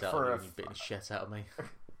that like for beating the shit out of me.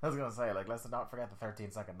 I was gonna say, like, let's not forget the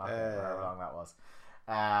 13-second knockdown, however long that was.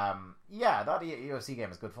 Yeah, that UFC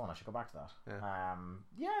game is good fun. I should go back to that.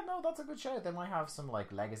 Yeah, that's a good show. They might have some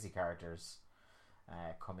like legacy characters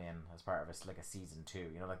come in as part of a season 2.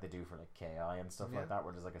 You know, like they do for like KI and stuff like that,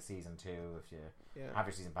 where there's like a season 2. If you have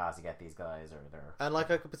your season pass, you get these guys, or they're and like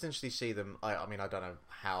I could potentially see them. I mean, I don't know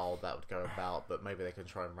how that would go about, but maybe they can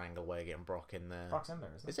try and wrangle away getting Brock in there. Brock's in there,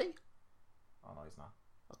 isn't he? Is he? Oh no, he's not.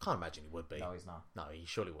 I can't imagine he would be. No, he's not. No, he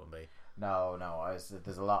surely wouldn't be. No.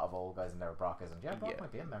 There's a lot of old guys in there. Brock isn't. Yeah, Brock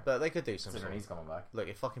might be in there. But they could do something. He's coming back. Look,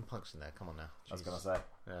 if fucking Punk's in there, come on now. I was gonna say.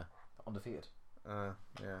 Yeah. Undefeated.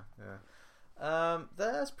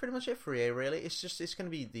 That's pretty much it for EA, really. It's going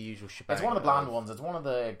to be the usual shebang. It's one of the bland ones. It's one of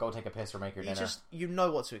the go take a piss or make your dinner. You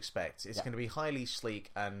know what to expect. It's going to be highly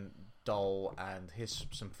sleek and dull, and here's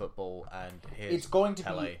some football, and here's It's going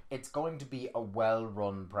to be a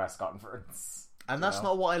well-run press conference. And that's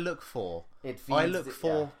not what I look for. I look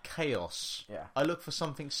for chaos. Yeah. I look for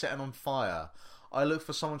something setting on fire. I look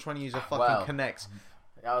for someone trying to use a fucking Kinect.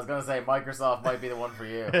 I was gonna say Microsoft might be the one for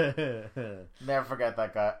you. Never forget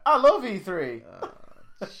that guy. I love E3.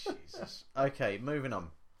 Jesus. Okay, moving on.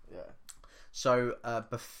 Yeah. So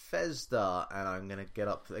Bethesda, and I'm gonna get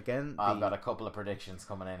up again. I've got a couple of predictions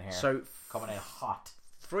coming in here. So coming in hot.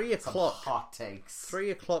 3 o'clock. Some hot takes.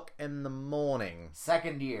 3 o'clock in the morning.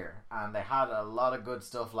 Second year, and they had a lot of good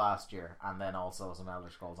stuff last year, and then also some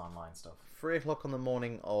Elder Scrolls Online stuff. 3 o'clock on the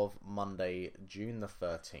morning of Monday, June the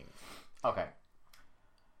 13th. Okay.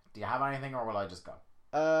 Do you have anything, or will I just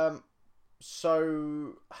go?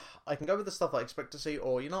 So I can go with the stuff I expect to see,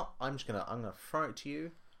 or I'm gonna throw it to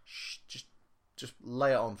you. Just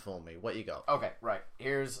lay it on for me. What you got? Okay, right.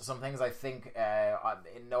 Here's some things I think.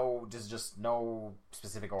 Just no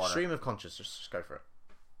specific order. Stream of conscience. Just go for it.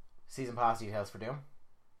 Season pass details for Doom.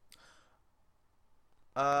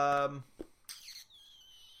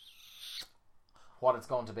 What it's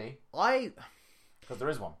going to be? Because there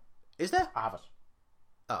is one. Is there? I have it.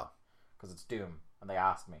 Oh, because it's Doom, and they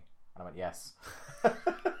asked me, and I went yes.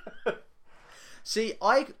 See,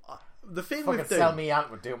 the thing fucking with Doom, sell me out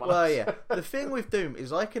with Doom. The thing with Doom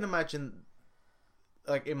is I can imagine,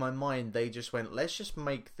 like in my mind, they just went, let's just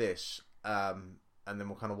make this, and then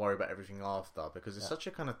we'll kind of worry about everything after, because it's such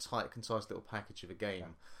a kind of tight, concise little package of a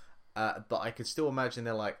game. But I could still imagine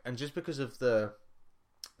they're like, and just because of the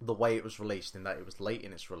way it was released, in that it was late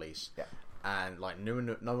in its release. Yeah. And like no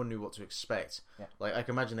one knew what to expect. Yeah. Like I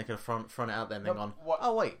can imagine they could have thrown it out there and then gone,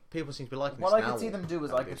 oh wait, people seem to be liking this. What I now. could see them do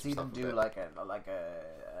is I could see them do like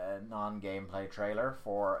a non-gameplay trailer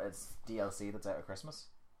for its DLC that's out at Christmas.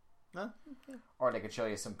 Yeah. Or they could show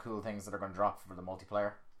you some cool things that are going to drop for the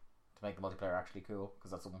multiplayer to make the multiplayer actually cool, because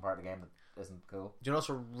that's one part of the game that isn't cool. Do you know what's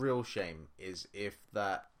a real shame is if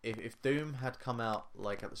Doom had come out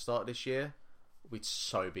like at the start of this year, we'd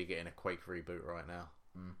so be getting a Quake reboot right now.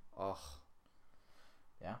 Oh.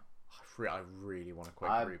 Yeah, I really want a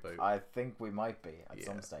Quake reboot. I think we might be at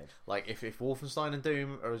some stage. Like if Wolfenstein and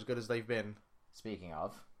Doom are as good as they've been. Speaking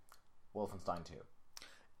of, Wolfenstein 2.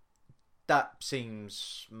 That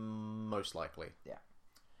seems most likely. Yeah,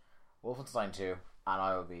 Wolfenstein 2, and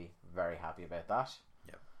I will be very happy about that.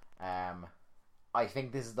 Yeah. I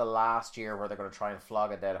think this is the last year where they're going to try and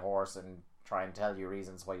flog a dead horse and try and tell you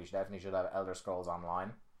reasons why you definitely should have Elder Scrolls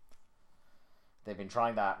Online. They've been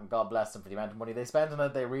trying that, and God bless them for the amount of money they spent on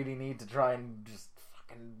it. They really need to try and just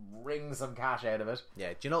fucking wring some cash out of it. Yeah,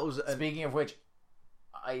 do you know what was... Speaking of which,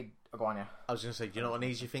 go on, yeah. I was going to say, do you know what an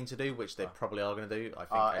easy thing to do, which they probably are going to do?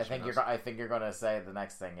 I think you're going to say the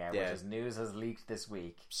next thing, which is news has leaked this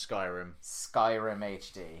week. Skyrim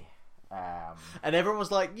HD. And everyone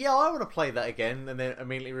was like, yeah, I want to play that again. And then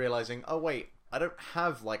immediately realizing, oh, wait, I don't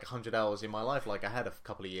have like 100 hours in my life like I had a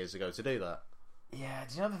couple of years ago to do that. Yeah,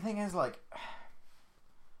 do you know the thing is, like,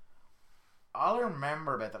 I'll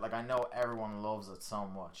remember a bit that, like, I know everyone loves it so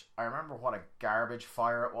much. I remember what a garbage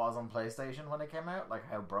fire it was on PlayStation when it came out, like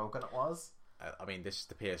how broken it was. I mean, this is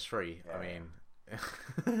the PS3. Yeah. I mean...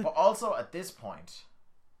 But also, at this point,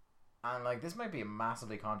 and, like, this might be a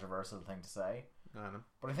massively controversial thing to say, I don't know.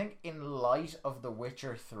 but I think in light of The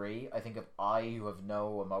Witcher 3, I think if I, who have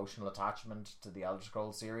no emotional attachment to the Elder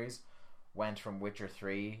Scrolls series, went from Witcher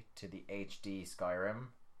 3 to the HD Skyrim,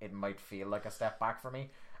 it might feel like a step back for me.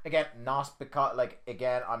 Again, not because, like,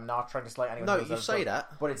 again, I'm not trying to slight anyone. No, who's you Elder say Scrolls,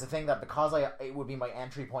 that. but it's a thing that because it would be my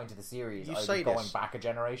entry point to the series, You I'd say be going this. back a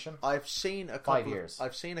generation. I've seen a 5 couple. years.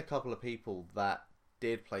 I've seen a couple of people that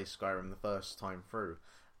did play Skyrim the first time through,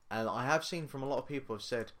 and I have seen from a lot of people have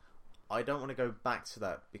said, I don't want to go back to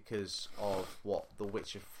that because of what The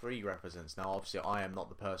Witcher 3 represents. Now, obviously, I am not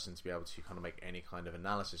the person to be able to kind of make any kind of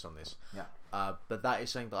analysis on this. Yeah. But that is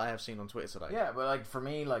something that I have seen on Twitter today. Yeah, but like for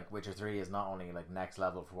me, like Witcher 3 is not only like next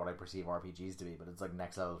level for what I perceive RPGs to be, but it's like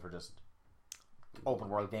next level for just open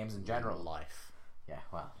world games in general. Life. Yeah,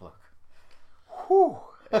 well, look. Whew.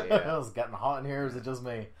 Yeah. It's getting hot in here. Is it just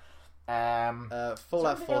me? Fallout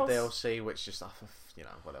anything 4 else? DLC, which just, you know,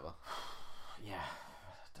 whatever. Yeah,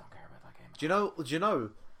 don't care about that game. Do you know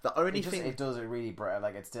the only It thing? does. It really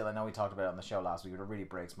like it's still. I know we talked about it on the show last week, but it really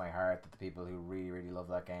breaks my heart that the people who really, really love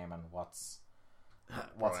that game and what's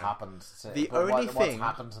Right. happened. The only what's thing-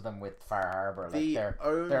 happened to them with Far Harbor, like The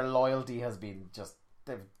their loyalty has been just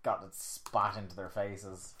they've got it spat into their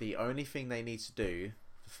faces. The only thing they need to do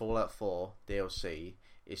for Fallout 4 DLC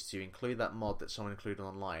is to include that mod that someone included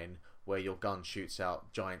online where your gun shoots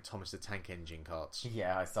out giant Thomas the Tank Engine carts.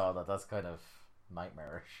 Yeah, I saw that. That's kind of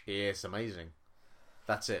nightmarish. Yeah, it's amazing.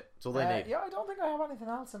 That's it. That's all they need. Yeah, I don't think I have anything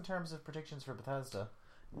else in terms of predictions for Bethesda.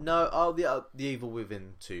 No, the Evil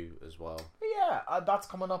Within 2 as well. But yeah, that's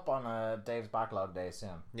coming up on Dave's backlog day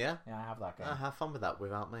soon. Yeah? Yeah, I have that game. Have fun with that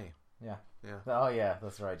without me. Yeah. Yeah. Oh yeah,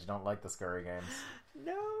 that's right. You don't like the scurry games.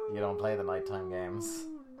 No. You don't play the nighttime games.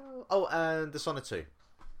 No. Oh, and Dishonored 2.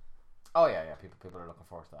 Oh yeah. People are looking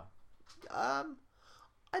forward to that.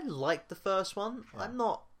 I liked the first one. Yeah. I'm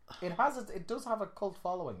not... It does have a cult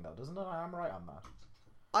following though, doesn't it? I am right on that.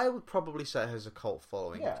 I would probably say it has a cult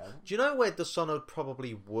following. Yeah. Do you know where Dishonored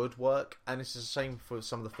probably would work? And it's the same for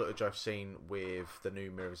some of the footage I've seen with the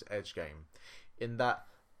new Mirror's Edge game. In that,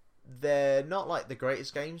 they're not like the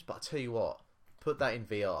greatest games, but I tell you what, put that in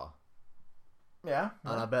VR. Yeah.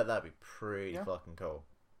 And I bet that'd be pretty fucking cool.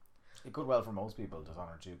 It could well for most people.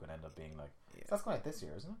 Dishonored 2 could end up being like... Yeah. That's going out this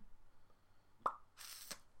year, isn't it?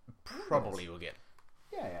 Probably will get.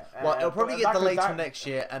 Yeah. Well, it'll probably get delayed till that... next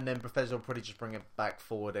year, and then Bethesda will probably just bring it back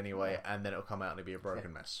forward anyway, and then it'll come out and it'll be a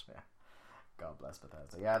broken mess. Yeah. God bless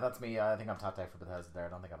Bethesda. Yeah, that's me. I think I'm tapped out for Bethesda there. I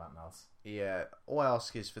don't think I have anything else. Yeah, all I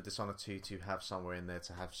ask is for Dishonored 2 to have somewhere in there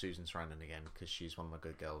to have Susan Sarandon again, because she's one of my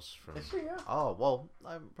good girls from... Is she? Yeah. Oh, well,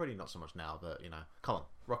 I'm probably not so much now, but, you know, come on,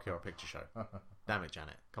 Rocky Horror Picture Show. Damn it,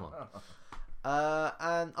 Janet, come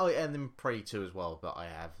on. And then Prey 2 as well, but I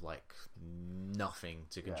have, like, nothing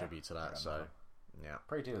to contribute to that, so, yeah.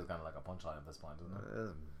 Prey 2 is kind of like a punchline at this point, isn't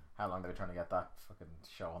it? How long are they trying to get that fucking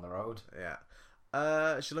show on the road? Yeah.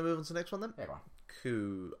 Shall I move on to the next one then? Yeah, go on.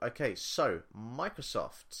 Cool. Okay, so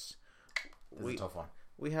Microsoft. This is a tough one.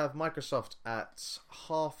 We have Microsoft at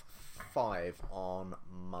 5:30 on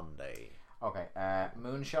Monday. Okay,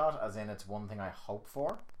 Moonshot, as in it's one thing I hope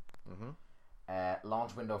for. Mm-hmm.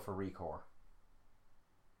 Launch window for Recore.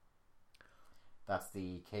 That's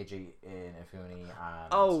the Keiji Inafune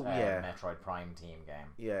and Metroid Prime team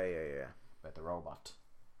game. Yeah. About the robot.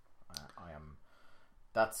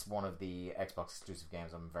 That's one of the Xbox exclusive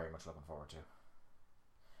games I'm very much looking forward to.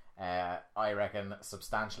 I reckon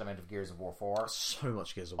substantial amount of Gears of War 4. So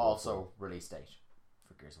much Gears of War. Also release date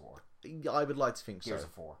for Gears of War. I would like to think Gears so.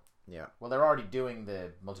 of 4. Yeah. Well, they're already doing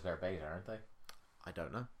the multiplayer beta, aren't they? I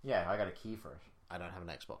don't know. Yeah, I got a key for it. I don't have an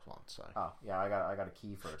Xbox One, so. Oh, yeah, I got a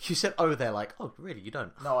key for it. You said, "Oh, they're like, oh, really? You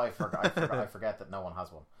don't?" No, I forgot. I forget that no one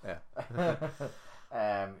has one. Yeah.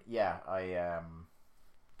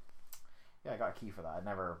 I got a key for that.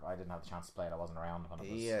 I didn't have the chance to play it. I wasn't around when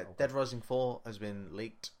it was. Yeah, open. Dead Rising 4 has been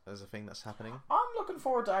leaked as a thing that's happening. I'm looking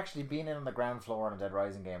forward to actually being in on the ground floor on a Dead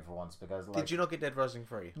Rising game for once because. Like, Did you not get Dead Rising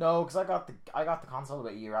 3? No, because I got the console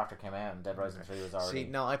about a year after it came out, and Dead Rising 3 was already. See,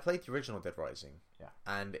 now I played the original Dead Rising. Yeah.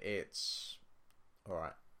 And it's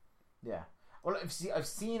alright. Yeah. Well, I've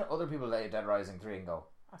seen other people play Dead Rising 3 and go,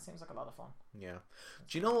 that seems like a lot of fun. Yeah.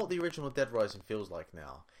 Do you know what the original Dead Rising feels like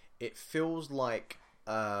now? It feels like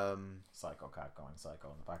Psycho Cat going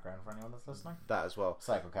psycho in the background for anyone that's listening. That as well.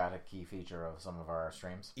 Psycho Cat, a key feature of some of our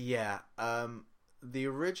streams. Yeah. The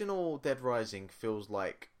original Dead Rising feels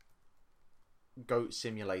like Goat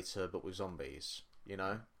Simulator, but with zombies. You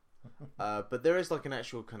know. But there is like an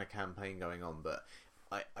actual kind of campaign going on, but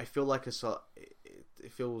I feel like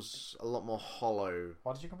it feels a lot more hollow.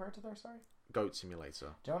 What did you compare it to there? Sorry. Goat Simulator.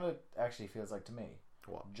 Do you know what it actually feels like to me?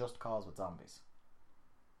 What? Just Cause with zombies.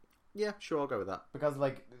 Yeah, sure, I'll go with that. Because,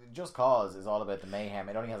 like, Just Cause is all about the mayhem.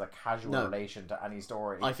 It only has a casual relation to any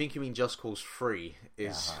story. I think you mean Just Cause 3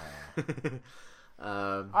 is... I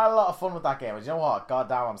had a lot of fun with that game. But you know what? God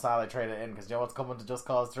damn, I'm sad I traded it in. Because you know what's coming to Just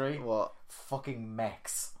Cause 3? What? Fucking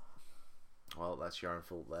mechs. Well, that's your own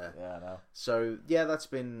fault there. Yeah, I know. So, yeah, that's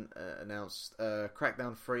been announced.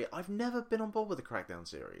 Crackdown 3. I've never been on board with the Crackdown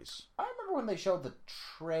series. I remember when they showed the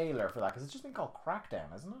trailer for that. Because it's just been called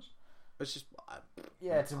Crackdown, isn't it? It's just...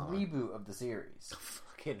 Yeah, it's a reboot of the series.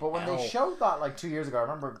 Fucking But when hell. they showed that like 2 years ago, I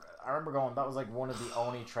remember going, that was like one of the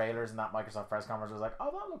only trailers in that Microsoft press conference. I was like,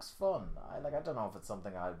 oh, that looks fun. I don't know if it's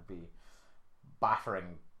something I'd be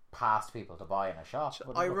battering past people to buy in a shop.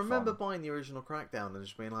 But I remember buying the original Crackdown and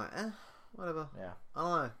just being like, whatever. Yeah. I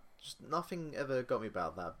don't know. Just nothing ever got me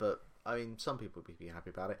about that. But I mean, some people would be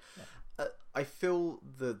happy about it. Yeah. I feel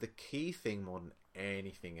the key thing more than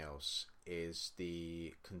anything else is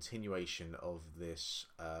the continuation of this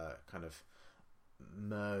kind of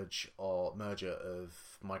merger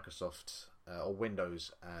of Microsoft or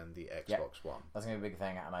Windows and the Xbox One. That's gonna be a big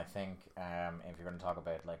thing, and I think if you're going to talk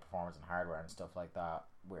about like performance and hardware and stuff like that,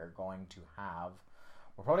 we're probably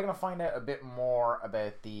going to find out a bit more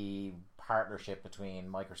about the partnership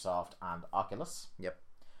between Microsoft and Oculus. Yep.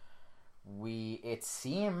 It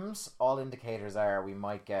seems all indicators are we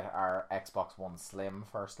might get our Xbox One Slim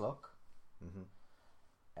first look.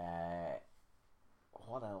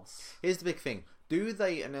 What else? Here's the big thing. Do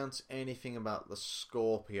they announce anything about the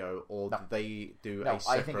Scorpio, or do they do a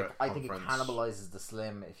separate I think it conference? cannibalizes the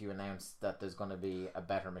Slim if you announce that there's going to be a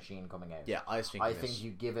better machine coming out. Yeah, I think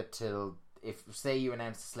you give it till, if say you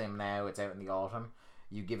announce the Slim now, it's out in the autumn,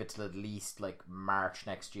 you give it till at least like March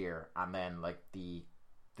next year, and then like the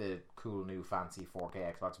cool new fancy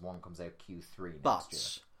 4K Xbox One comes out Q3 next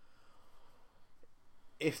year.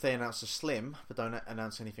 If they announce a Slim but don't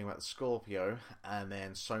announce anything about the Scorpio, and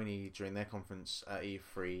then Sony during their conference at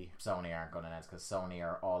E3, Sony aren't going to announce, because Sony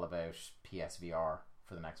are all about PSVR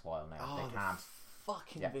for the next while now. They can't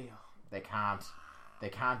fucking VR. They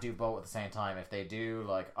can't do both at the same time. If they do,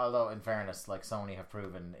 like, although in fairness, like Sony have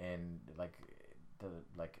proven in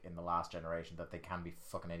in the last generation that they can be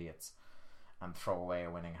fucking idiots and throw away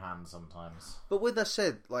a winning hand sometimes. But with that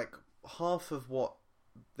said, like, half of what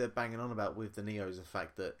they're banging on about with the Neo is the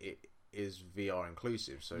fact that it is VR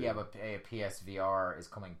inclusive. So yeah, but PSVR is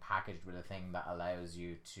coming packaged with a thing that allows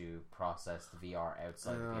you to process the VR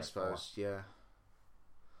outside of PS4. I suppose, yeah.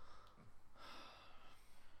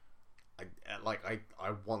 I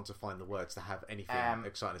want to find the words to have anything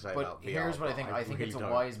exciting to say about VR. But here's what I think. I think really it's a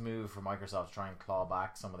wise move for Microsoft to try and claw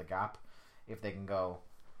back some of the gap. If they can go,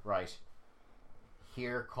 right,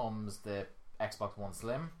 here comes the Xbox One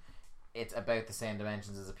Slim. It's about the same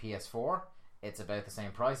dimensions as a PS4. It's about the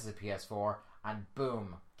same price as a PS4. And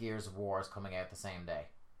boom, Gears of War is coming out the same day.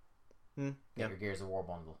 Get your Gears of War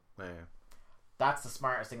bundle. Yeah. That's the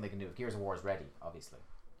smartest thing they can do. If Gears of War is ready, obviously.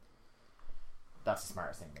 That's the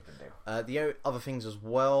smartest thing they can do. The other things as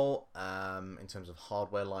well, in terms of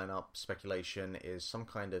hardware lineup, speculation is some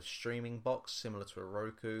kind of streaming box similar to a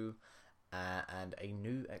Roku, and a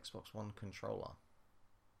new Xbox One controller.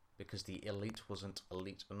 Because the Elite wasn't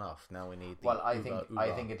elite enough. Now we need the I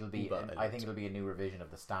think it'll be a new revision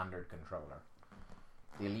of the standard controller.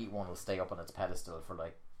 The Elite one will stay up on its pedestal for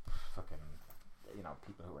like fucking,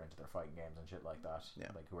 people who are into their fighting games and shit like that. Yeah.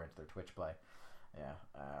 Like who are into their Twitch play. Yeah.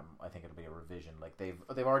 I think it'll be a revision. Like they've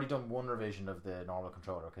already done one revision of the normal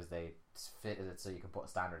controller because they fitted it so you can put a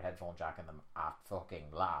standard headphone jack in them at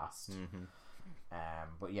fucking last. Mm-hmm.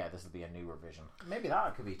 But yeah, this will be a new revision. Maybe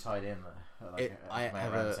that could be tied in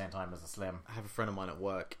around the same time as the Slim. I have a friend of mine at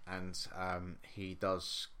work, and he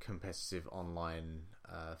does competitive online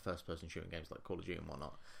first-person shooting games like Call of Duty and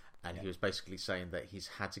whatnot. And he was basically saying that he's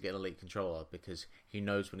had to get an Elite controller because he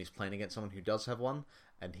knows when he's playing against someone who does have one,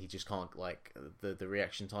 and he just can't, like, the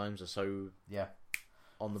reaction times are so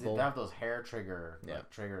on the ball. They have those hair triggers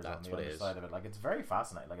on the other side of it. Like, it's very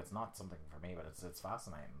fascinating. Like, it's not something for me, but it's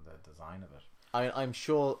fascinating, the design of it. I'm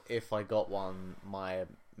sure if I got one, my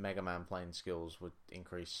Mega Man playing skills would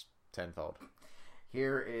increase tenfold.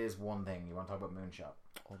 Here is one thing. You want to talk about Moonshot?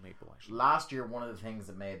 Or Meeple, actually. Last year, one of the things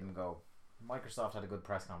that made them go, Microsoft had a good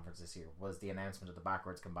press conference this year, was the announcement of the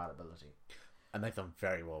backwards compatibility. And they've done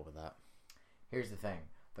very well with that. Here's the thing.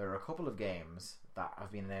 There are a couple of games that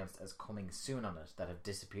have been announced as coming soon on it that have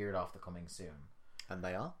disappeared off the coming soon. And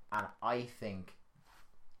they are? And I think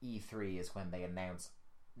E3 is when they announce,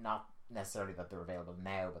 not necessarily that they're available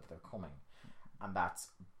now, but that they're coming. And that's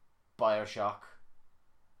Bioshock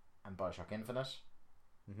and Bioshock Infinite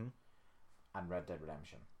and Red Dead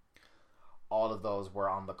Redemption. All of those were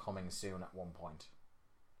on the coming soon at one point.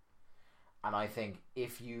 And I think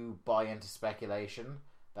if you buy into speculation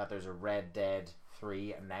that there's a Red Dead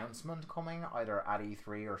 3 announcement coming, either at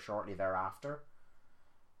E3 or shortly thereafter,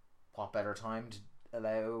 what better time to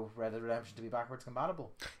allow Red Dead Redemption to be backwards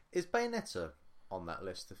compatible? Is Bayonetta on that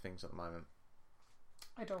list of things at the moment?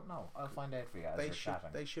 I don't know. I'll find out for you as we're chatting.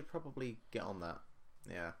 They should probably get on that.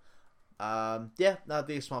 Yeah. That'd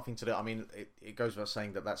be a smart thing to do. I mean, it goes without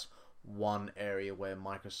saying that that's one area where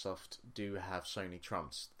Microsoft do have Sony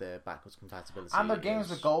trumps. Their backwards compatibility. And their games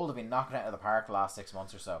with gold have been knocking it out of the park the last 6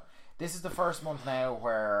 months or so. This is the first month now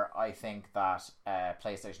where I think that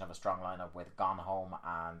PlayStation have a strong lineup with Gone Home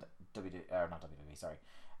and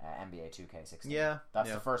NBA 2K16. Yeah.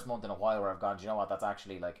 That's the first month in a while where I've gone, do you know what, that's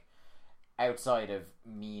actually like, outside of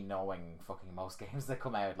me knowing fucking most games that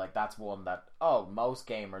come out, like that's one that most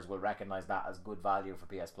gamers will recognise that as good value for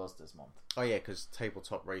PS Plus this month. Oh yeah, because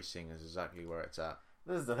tabletop racing is exactly where it's at.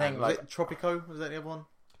 This is the thing, was it Tropico? Was that the other one?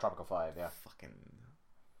 Tropico 5, yeah. Fucking...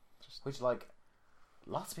 Which, like,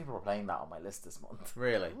 lots of people were playing that on my list this month.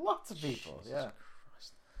 Really? Lots of people, Jesus yeah.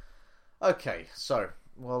 Christ. Okay, so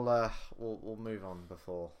we'll move on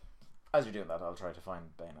before. As you're doing that, I'll try to find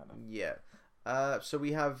Bayonetta. Yeah. So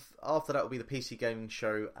we have, after that will be the PC Gaming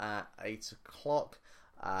Show at 8 o'clock.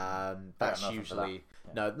 That's usually...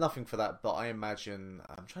 No, nothing for that, but I imagine...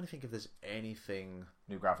 I'm trying to think if there's anything...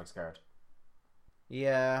 New graphics card.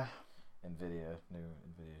 Yeah. Nvidia, new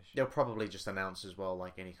Nvidia. They'll probably just announce as well,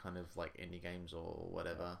 like any kind of like indie games or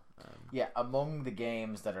whatever. Yeah, among the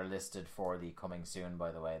games that are listed for the coming soon,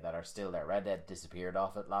 by the way, that are still there, Red Dead disappeared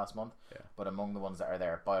off it last month. Yeah. But among the ones that are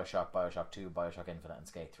there, Bioshock, Bioshock 2, Bioshock Infinite, and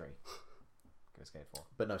Skate 3. Go Skate 4.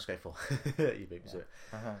 But no Skate 4. You beat me to it.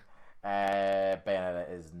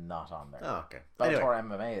 Bayonetta is not on there. Oh, okay. Bellator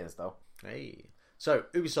MMA is, though. Hey. So,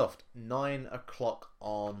 Ubisoft, 9 o'clock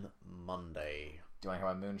on Monday. Do you want to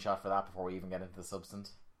hear my moonshot for that before we even get into the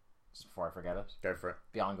substance? Just before I forget it. Go for it.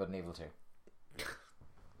 Beyond Good and Evil 2.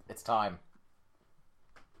 It's time.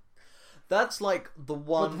 That's like the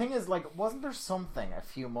one... But the thing is, like, wasn't there something a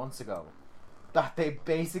few months ago that they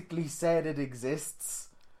basically said it exists,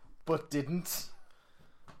 but didn't?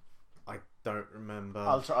 I don't remember.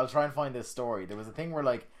 I'll try and find this story. There was a thing where,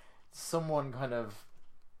 like, someone kind of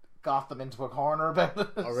got them into a corner about it.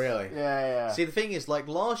 Oh, really? Yeah. See, the thing is, like,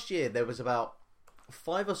 last year there was about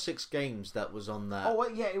 5 or 6 games that was on that. Oh,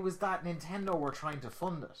 well, yeah, it was that Nintendo were trying to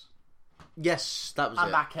fund it. Yes, that was it.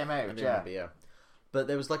 And that came out, Remember, yeah. But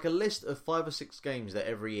there was like a list of 5 or 6 games that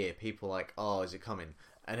every year people were like, oh, is it coming?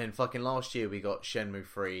 And then fucking last year we got Shenmue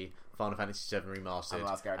 3, Final Fantasy VII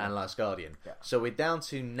Remastered, and Last Guardian. Yeah. So we're down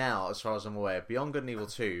to now, as far as I'm aware, Beyond Good and Evil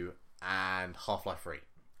 2 and Half-Life 3.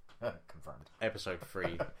 Confirmed. Episode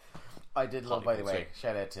 3. I did love, by the way,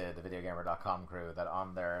 shout out to the videogamer.com crew, that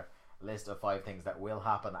on their list of 5 things that will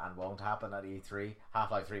happen and won't happen at E3,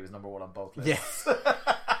 Half-Life 3 was number 1 on both lists. Yes.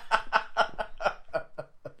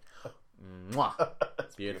 Mwah.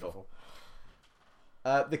 It's beautiful.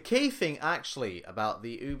 The key thing, actually, about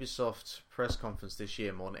the Ubisoft press conference this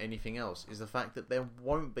year, more than anything else, is the fact that there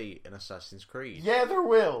won't be an Assassin's Creed. Yeah, there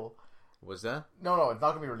will. Was there? No, it's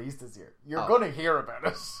not going to be released this year. You're going to hear about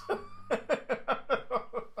it.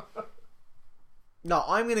 No,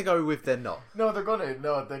 I'm going to go with they're not. No, they're gonna.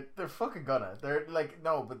 No, they're fucking gonna. They're like,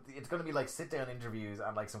 no, but it's gonna be like sit down interviews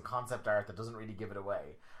and like some concept art that doesn't really give it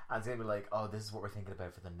away. And it's gonna be like, oh, this is what we're thinking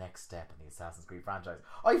about for the next step in the Assassin's Creed franchise.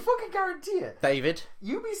 I fucking guarantee it. David?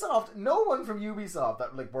 Ubisoft, no one from Ubisoft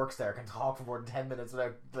that like works there can talk for more than 10 minutes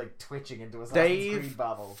without like twitching into Assassin's Creed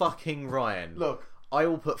babble. Fucking Ryan. Look, I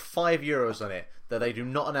will put €5 on it that they do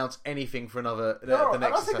not announce anything for another the I next don't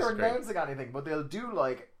think Assassin's they're Creed. announcing anything, but they'll do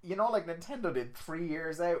like, you know, like Nintendo did 3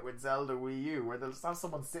 years out with Zelda Wii U, where they'll just have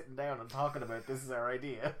someone sitting down and talking about this is our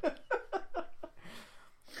idea.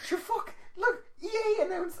 Sure, fuck. Look, EA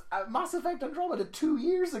announced Mass Effect Andromeda 2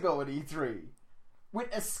 years ago at E3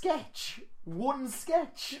 with a sketch, one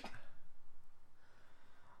sketch.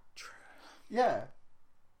 Yeah.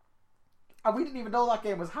 And we didn't even know that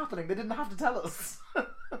game was happening. They didn't have to tell us.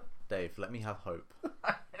 Dave, let me have hope.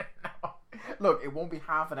 Look, it won't be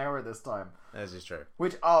half an hour this time. This is true.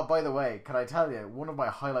 Which, oh, by the way, can I tell you, one of my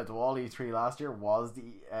highlights of all E3 last year was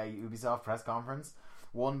the Ubisoft press conference.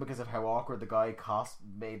 One, because of how awkward the guy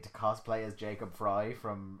made to cosplay as Jacob Fry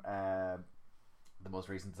from the most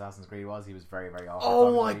recent Assassin's Creed was. He was very, very awful.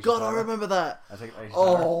 Oh my god, I remember that.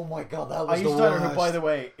 Oh my god, that was Aisha the Tyler, worst. who, by the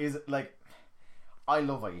way, is like, I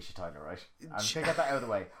love Aisha Tyler, right? I'm gonna get that out of the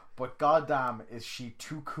way. But goddamn, is she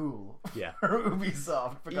too cool Yeah. for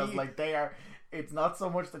Ubisoft? Because like they are. It's not so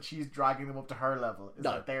much that she's dragging them up to her level; it's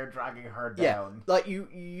that they're dragging her down. Like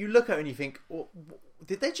you look at her and you think,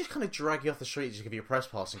 did they just kind of drag you off the street and just give you a press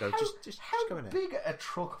pass and go, just go in there? How big a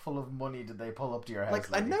truck full of money did they pull up to your house? Like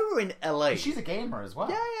I lady? know we're in LA. She's a gamer as well.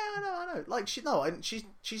 Yeah, I know. Like she's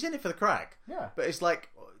in it for the crack. Yeah. But it's like,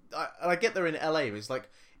 I get there in LA. It's like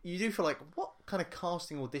you do feel like, what kind of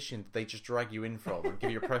casting audition did they just drag you in from and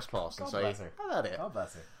give you a press pass and say, how about it? God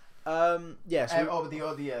bless her. Yes.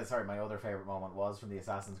 Sorry, my other favorite moment was from the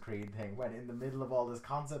Assassin's Creed thing when in the middle of all this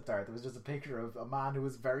concept art there was just a picture of a man who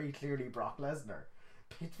was very clearly Brock Lesnar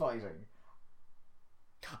pit fighting.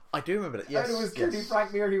 I do remember that. Yes, and it was clearly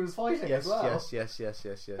Frank Mir he was fighting as well. Yes.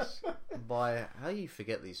 By how you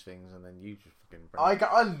forget these things and then you just fucking.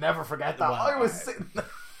 I'll never forget that. Wow. I was sitting there,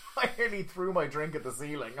 I nearly threw my drink at the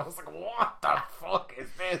ceiling. I was like, "What the fuck is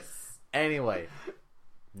this?" Anyway,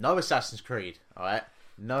 no Assassin's Creed. All right.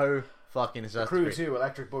 No fucking Assassin's Crew Creed. 2,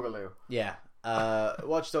 Electric Boogaloo. Yeah.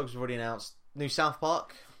 Watch Dogs have already announced new South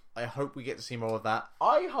Park. I hope we get to see more of that.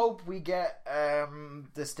 I hope we get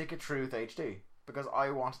the Stick of Truth HD because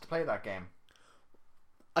I wanted to play that game.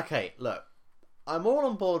 Okay, look. I'm all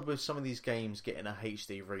on board with some of these games getting a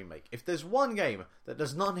HD remake. If there's one game that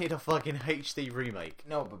does not need a fucking HD remake...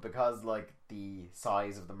 No, but because, like, the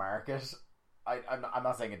size of the market, I'm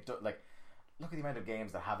not saying it... Like, look at the amount of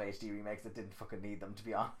games that have HD remakes that didn't fucking need them, to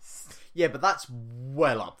be honest. Yeah, but that's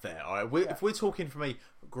well up there, alright? If we're talking from a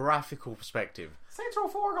graphical perspective... Saints Row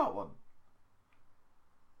 4 got one.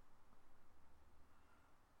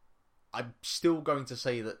 I'm still going to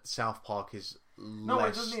say that South Park is No,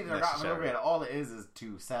 it doesn't need an upgrade. All it is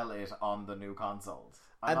to sell it on the new consoles.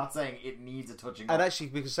 I'm not saying it needs a touching up. And actually,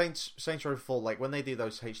 because Saints Row 4, like, when they do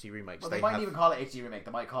those HD remakes... Well, they might even call it HD remake.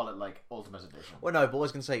 They might call it, like, Ultimate Edition. Well, no, but what I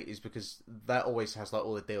was going to say is because that always has, like,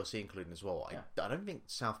 all the DLC included as well. Yeah. I don't think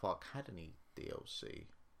South Park had any DLC.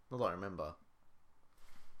 Not that I remember.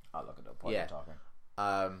 I'll look it up while you're talking.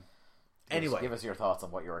 Anyway. Give us your thoughts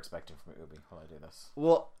on what you're expecting from Ubi while I do this.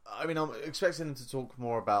 Well, I mean, I'm expecting them to talk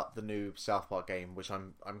more about the new South Park game, which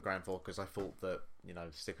I'm grand for, because I thought that, you know,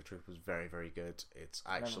 Stick of Truth was very, very good. It's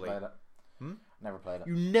actually... Never played it. Never played it.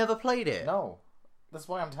 You never played it? No. That's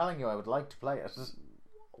why I'm telling you I would like to play it.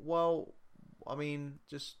 Well, I mean,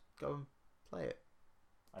 just go and play it.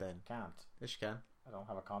 Then. I can't. Yes, you can. I don't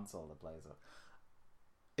have a console that plays it.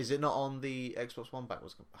 Is it not on the Xbox One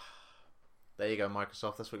backwards? There you go,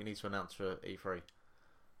 Microsoft. That's what you need to announce for E3.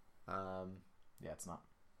 Yeah, it's not.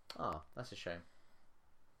 Oh, that's a shame.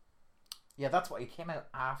 Yeah, that's why it came out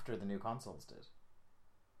after the new consoles did.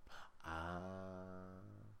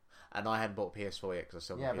 And I hadn't bought PS4 yet because I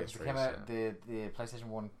still got but PS3. it came out, the PlayStation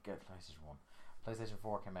 1... PlayStation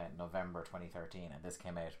 4 came out in November 2013 and this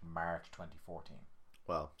came out March 2014.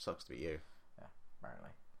 Well, sucks to be you. Yeah,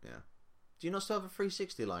 apparently. Yeah. Do you not still have a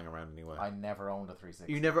 360 lying around anywhere? I never owned a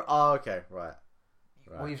 360. You never... Oh, okay, right.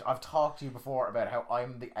 I've talked to you before about how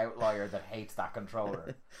I'm the outlier that hates that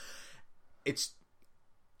controller. It's...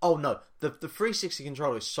 Oh, no. The 360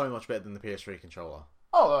 controller is so much better than the PS3 controller.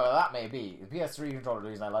 Oh, that may be. The PS3 controller, the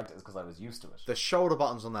reason I liked it is because I was used to it. The shoulder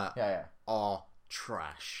buttons on that Yeah. are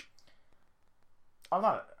trash. I'm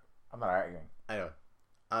not arguing. Anyway.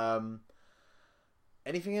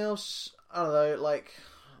 Anything else? I don't know, like...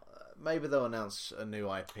 Maybe they'll announce a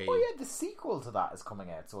new IP. Oh yeah, the sequel to that is coming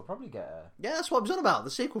out, so we'll probably get a... Yeah, that's what I was on about, the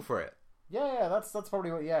sequel for it. Yeah, that's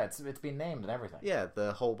probably what... Yeah, it's been named and everything. Yeah,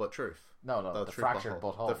 The Whole But Truth. No, the Fractured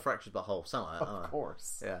But Whole. The Fractured But Whole, something like that. Of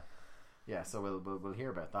course. Yeah. Yeah, so we'll hear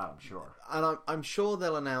about that, I'm sure. And I'm sure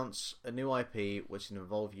they'll announce a new IP which will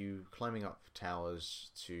involve you climbing up towers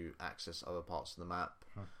to access other parts of the map.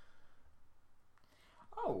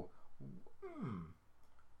 Oh.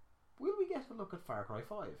 Will we get a look at Far Cry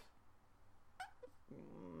 5?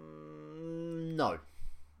 No.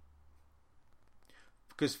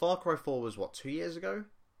 Because Far Cry 4 was, 2 years ago?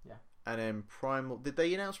 Yeah. And then Primal... Did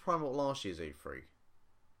they announce Primal at last year's E3?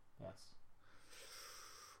 Yes.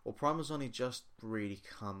 Well, Primal's only just really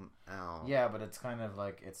come out. Yeah, but it's kind of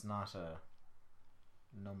like... It's not a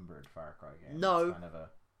numbered Far Cry game. No. It's kind of a...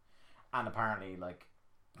 And apparently, like...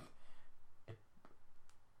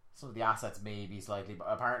 Some of the assets may be slightly... But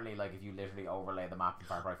apparently, like, if you literally overlay the map in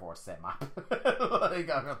Far Cry 4, it's the same map.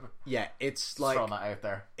 Yeah, it's just like... throwing that out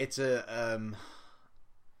there. It's a...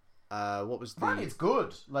 what was the... Apparently it's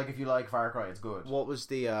good. Like, if you like Far Cry, it's good. What was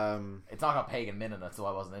the... It's not got Pagan Min in it, so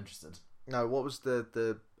I wasn't interested. No, what was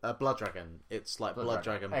the Blood Dragon? It's like Blood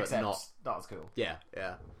Dragon, but Except not. not as cool. Yeah.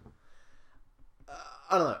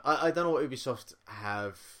 I don't know. I don't know what Ubisoft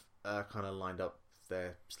have kind of lined up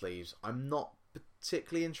their sleeves. I'm not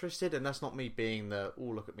particularly interested, and that's not me being the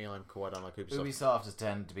look at me, I'm cool, I don't like Ubisoft. Ubisoft has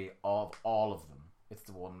tended to be of all of them. It's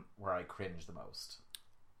the one where I cringe the most.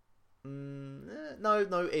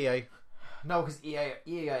 No, EA. No, because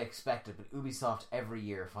EA I expected, but Ubisoft every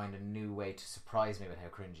year find a new way to surprise me with how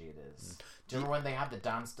cringy it is. Do you remember when they had the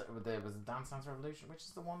Dance Revolution, which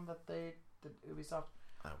is the one that Ubisoft?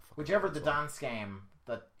 Whichever the dance game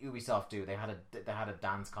that Ubisoft do, they had a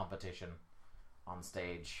dance competition on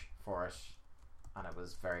stage for it, and it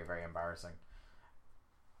was very, very embarrassing.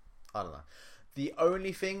 I don't know. The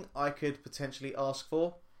only thing I could potentially ask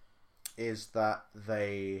for is that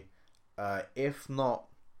they, if not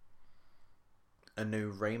a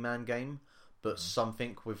new Rayman game, but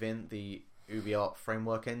something within the UbiArt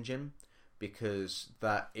framework engine, because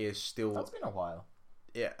that is still... That's been a while.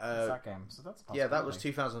 Yeah, that game, so that's that was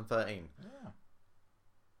 2013. Yeah.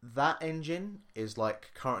 That engine is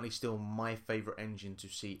like currently still my favorite engine to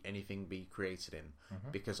see anything be created in,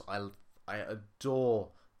 because I adore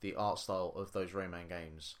the art style of those Rayman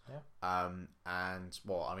games. Yeah. And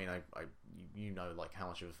well, I mean, I you know like how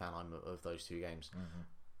much of a fan I'm of those two games.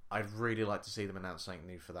 I'd really like to see them announce something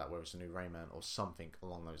new for that, whether it's a new Rayman or something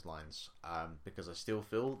along those lines. Because I still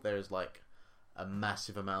feel there's like a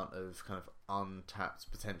massive amount of kind of untapped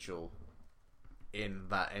potential in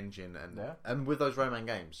that engine and with those Rayman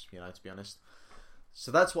games, you know, to be honest.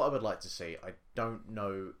 So that's what I would like to see. I don't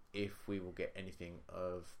know if we will get anything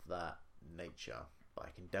of that nature, but I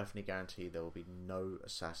can definitely guarantee there will be no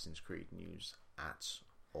Assassin's Creed news at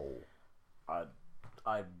all.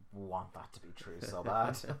 I want that to be true so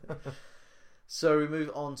bad. So we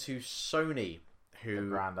move on to Sony, The who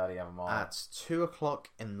granddaddy of them all. at 2:00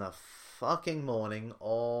 in the fucking morning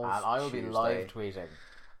of And I will be Tuesday. live tweeting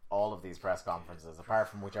all of these press conferences, apart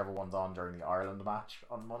from whichever one's on during the Ireland match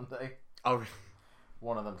on Monday. Oh,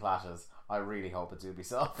 One of them clashes. I really hope it's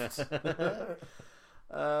Ubisoft.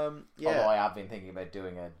 yeah. Although I have been thinking about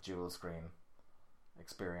doing a dual screen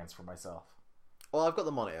experience for myself. Well, I've got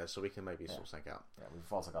the monitor, so we can maybe sort something out. Yeah,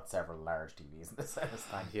 we've also got several large TVs in this house.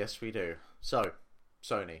 Thank you. Yes, we do. So,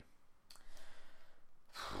 Sony.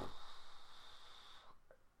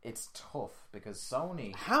 It's tough because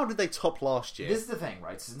Sony. How did they top last year? This is the thing,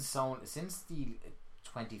 right? Since the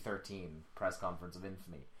 2013 press conference of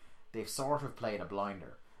Infamy, they've sort of played a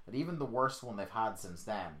blinder. That even the worst one they've had since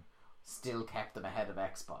then still kept them ahead of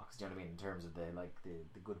Xbox. Do you know what I mean? In terms of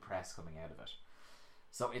the good press coming out of it.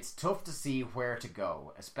 So it's tough to see where to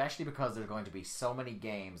go, especially because there's going to be so many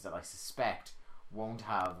games that I suspect won't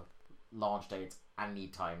have launch dates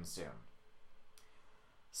anytime soon.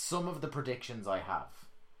 Some of the predictions I have: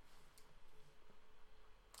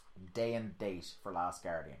 day and date for Last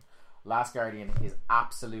Guardian. Last Guardian is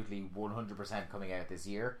absolutely 100% coming out this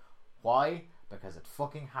year. Why? Because it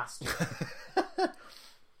fucking has to.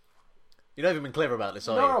 You've not even been clever about this,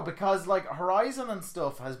 are you? No, because like Horizon and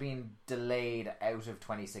stuff has been delayed out of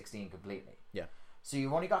 2016 completely. Yeah. So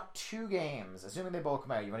you've only got 2 games, assuming they both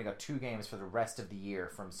come out, you've only got 2 games for the rest of the year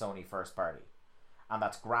from Sony first party. And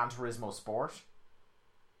that's Gran Turismo Sport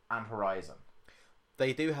and Horizon.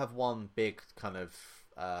 They do have one big kind of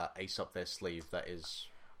ace up their sleeve that is...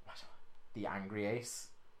 What? The Angry Ace?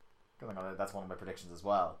 That's one of my predictions as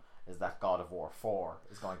well, is that God of War 4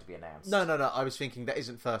 is going to be announced. No, I was thinking that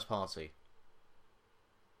isn't first party.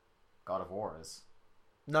 God of War is.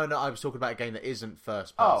 No, I was talking about a game that isn't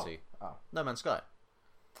first party. Oh. No Man's Sky.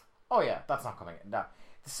 Oh yeah, that's not coming. No.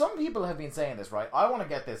 Some people have been saying this, right? I want to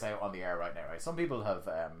get this out on the air right now, right? Some people have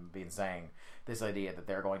been saying this idea that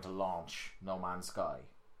they're going to launch No Man's Sky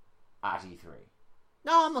at E3.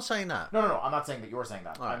 No, I'm not saying that. No, I'm not saying that you're saying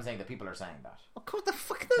that. Right. I'm saying that people are saying that. Of course, the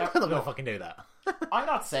fuck, No, they're not no. gonna fucking do that. I'm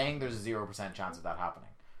not saying there's a 0% chance of that happening.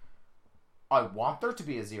 I want there to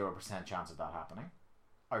be a 0% chance of that happening.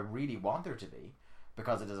 I really want there to be,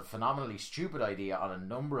 because it is a phenomenally stupid idea on a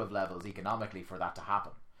number of levels economically for that to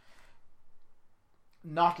happen.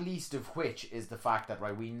 Not least of which is the fact that,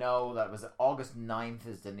 right, we know that it was August 9th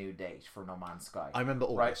is the new date for No Man's Sky. I remember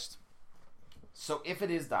August. Right? So if it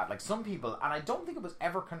is that, like some people, and I don't think it was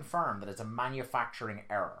ever confirmed that it's a manufacturing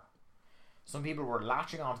error. Some people were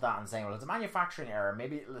latching onto that and saying, well, it's a manufacturing error.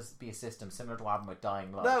 Maybe it'll be a system similar to what happened with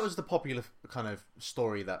Dying Light. That was the popular kind of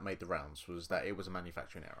story that made the rounds, was that it was a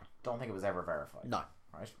manufacturing error. Don't think it was ever verified. No.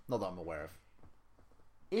 Right? Not that I'm aware of.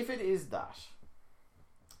 If it is that,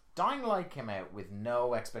 Dying Light came out with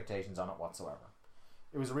no expectations on it whatsoever.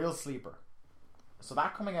 It was a real sleeper. So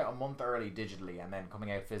that coming out a month early digitally and then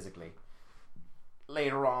coming out physically,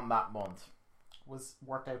 later on that month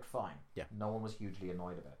worked out fine. Yeah. No one was hugely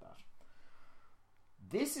annoyed about that.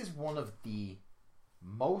 This is one of the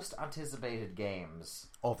most anticipated games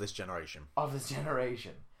of this generation.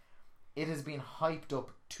 It has been hyped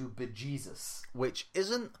up to bejesus. Which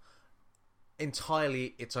isn't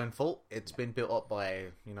entirely its own fault. It's been built up by,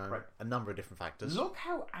 a number of different factors. Look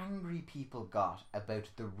how angry people got about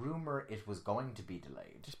the rumour it was going to be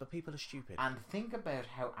delayed. Just, but people are stupid. And think about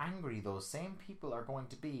how angry those same people are going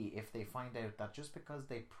to be if they find out that just because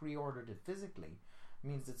they pre-ordered it physically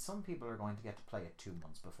means that some people are going to get to play it 2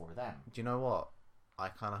 months before them. Do you know what? I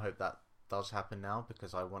kind of hope that does happen now,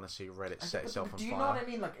 because I want to see Reddit set itself on fire. Do you know what I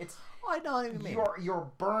mean? Like, it's... I know what you mean. You're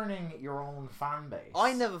burning your own fan base.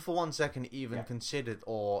 I never for one second even considered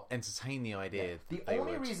or entertained the idea. Yeah. The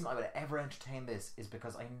only reason I would ever entertain this is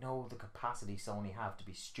because I know the capacity Sony have to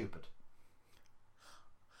be stupid.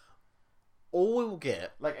 All we will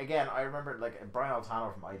get... Like, again, I remember, like, Brian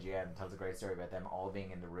Altano from IGN tells a great story about them all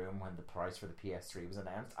being in the room when the price for the PS3 was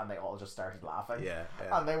announced, and they all just started laughing. Yeah.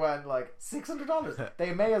 And they went, like, $600.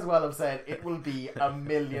 They may as well have said, it will be $1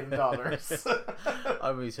 million.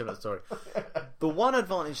 I'm really telling that story. The one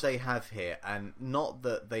advantage they have here, and not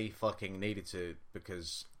that they fucking needed to,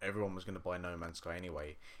 because everyone was going to buy No Man's Sky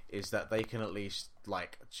anyway, is that they can at least,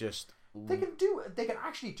 like, just... They can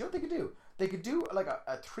actually, do you know what they could do? They could do like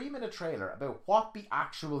a 3-minute trailer about what the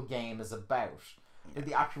actual game is about.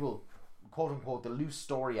 The actual, quote unquote, the loose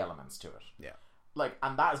story elements to it. Yeah. Like,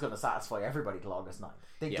 and that is going to satisfy everybody till August 9th.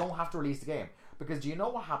 They don't have to release the game. Because do you know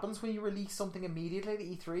what happens when you release something immediately to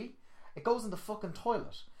E3? It goes in the fucking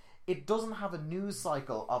toilet. It doesn't have a news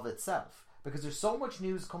cycle of itself. Because there's so much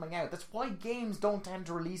news coming out. That's why games don't tend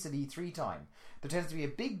to release at E3 time. There tends to be a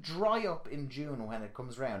big dry up in June when it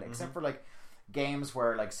comes around. Except for like games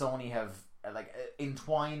where like Sony have... Like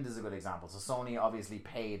Entwined is a good example. So Sony obviously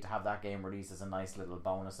paid to have that game released as a nice little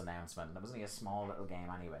bonus announcement, and it was only a small little game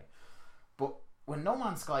anyway. But when No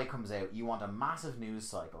Man's Sky comes out, you want a massive news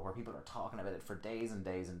cycle where people are talking about it for days and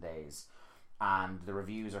days and days, and the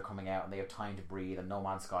reviews are coming out and they have time to breathe, and No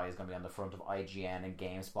Man's Sky is going to be on the front of IGN and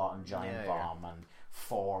GameSpot and Giant Bomb and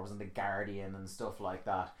Forbes and The Guardian and stuff like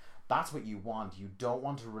that. That's what you want. You don't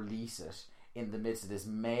want to release it in the midst of this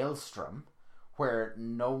maelstrom where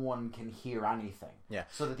no one can hear anything. Yeah.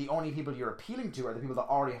 So that the only people you're appealing to are the people that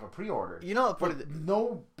already have a pre-order. You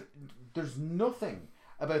know, there's nothing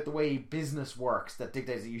about the way business works that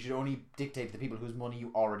dictates that you should only dictate to the people whose money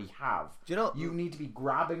you already have. Do you know? You need to be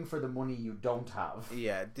grabbing for the money you don't have.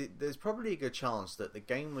 Yeah, there's probably a good chance that the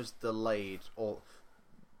game was delayed, or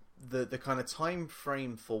the kind of time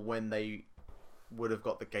frame for when they would have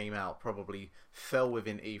got the game out probably fell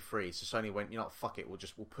within E3. So Sony went, fuck it,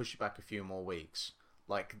 we'll push it back a few more weeks.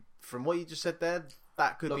 Like, from what you just said there,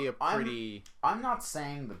 that could be a pretty... I'm not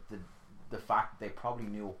saying that the fact that they probably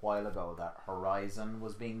knew a while ago that Horizon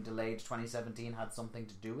was being delayed to 2017 had something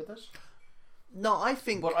to do with it. No, I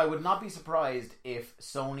think... But I would not be surprised if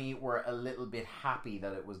Sony were a little bit happy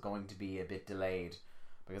that it was going to be a bit delayed,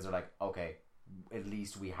 because they're like, okay, at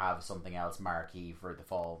least we have something else marquee for the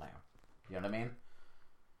fall now. You know what I mean?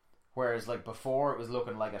 Whereas, like, before, it was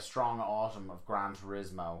looking like a strong autumn of Gran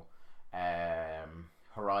Turismo,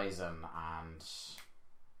 Horizon, and... What's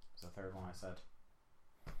the third one I said?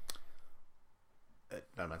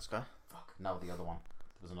 No Man's Sky? Fuck, no, the other one.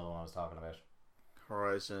 There was another one I was talking about.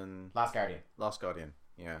 Horizon... Last Guardian,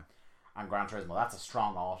 yeah. And Gran Turismo. That's a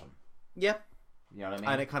strong autumn. Yep. You know what I mean?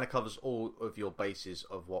 And it kind of covers all of your bases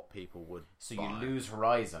of what people would So buy. you lose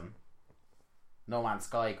Horizon. No Man's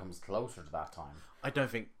Sky comes closer to that time. I don't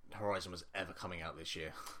think Horizon was ever coming out this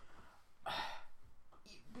year.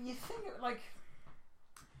 You think, like...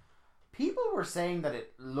 People were saying that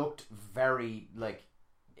it looked very, like...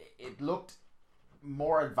 It looked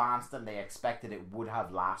more advanced than they expected it would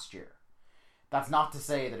have last year. That's not to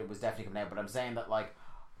say that it was definitely coming out, but I'm saying that, like,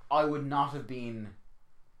 I would not have been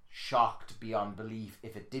shocked beyond belief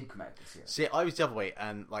if it did come out this year. See, I was the other way,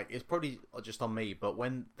 and, like, it's probably just on me, but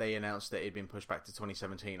when they announced that it had been pushed back to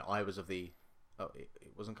 2017, I was of the... Oh, it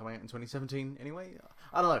wasn't coming out in 2017 anyway?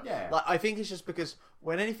 I don't know. Yeah. Like, I think it's just because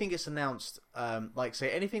when anything gets announced, like,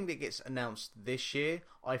 say, anything that gets announced this year,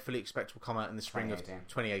 I fully expect will come out in the spring of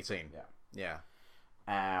 2018. Yeah.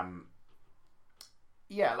 Yeah.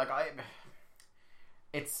 Yeah, like,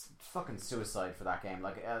 it's fucking suicide for that game.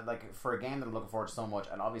 Like for a game that I'm looking forward to so much,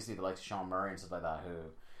 and obviously the likes of Sean Murray and stuff like that, who,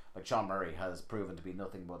 like, Sean Murray has proven to be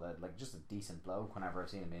nothing but just a decent bloke whenever I've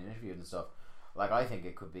seen him being interviewed and stuff. Like, I think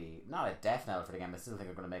it could be not a death knell for the game. I still think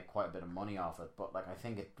they're going to make quite a bit of money off it, but, like, I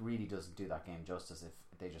think it really doesn't do that game justice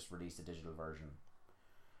if they just release a digital version.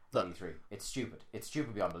 Look, E3. It's stupid. It's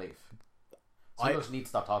stupid beyond belief. Someone need to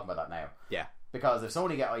stop talking about that now. Yeah. Because if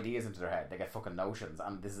Sony get ideas into their head, they get fucking notions,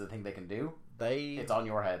 and this is the thing they can do. It's on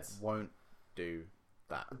your heads. Won't do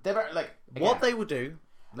that. They better, like, again, What they would do?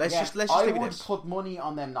 Let's just I leave it would this. put money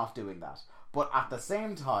on them not doing that. But at the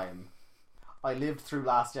same time, I lived through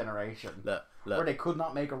last generation, Look. where they could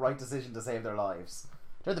not make a right decision to save their lives.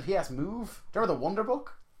 Do you remember the PS Move? Do you remember the Wonder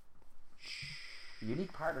Book?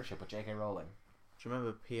 Unique partnership with J.K. Rowling. Do you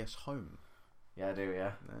remember PS Home? Yeah, I do.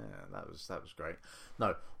 Yeah. Yeah, that was great.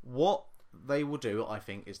 No, what they will do, I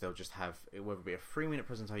think, is they'll just have, whether it be a 3-minute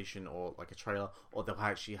presentation or like a trailer, or they'll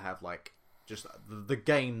actually have like just the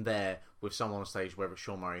game there with someone on stage, whether it's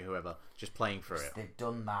Sean Murray, whoever, just playing through it. They've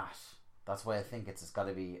done that. That's why I think it's got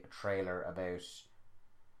to be a trailer about,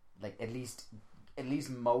 like, at least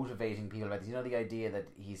motivating people about this. You know, the idea that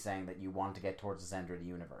he's saying that you want to get towards the center of the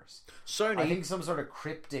universe. Sony, I think some sort of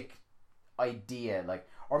cryptic idea, like,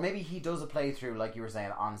 or maybe he does a playthrough, like you were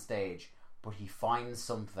saying, on stage, but he finds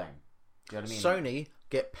something. Do you know what I mean? Sony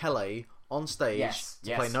get Pele on stage Yes.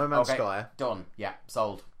 play No Man's Okay, Sky. Done. Yeah,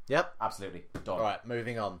 sold. Yep. Absolutely done. Alright,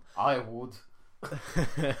 moving on. I would. Do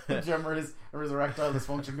you remember his erectile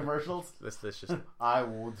dysfunction commercials? Let's just I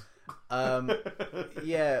would.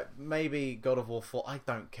 yeah, maybe God of War 4. I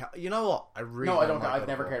don't care. You know what? I really No, I don't. like I've God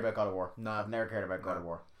never of cared about God of War. No. I've never cared about God of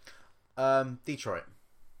War. War. Detroit.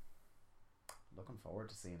 Looking forward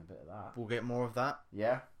to seeing a bit of that. We'll get more of that,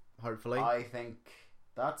 Yeah, hopefully. I think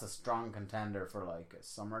that's a strong contender for like a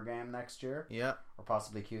summer game next year, Yeah. or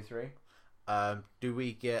possibly Q3. Do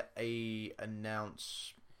we get a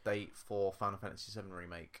announce date for Final Fantasy VII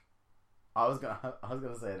Remake? I was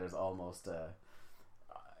gonna say there's almost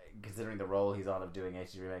considering the role he's on of doing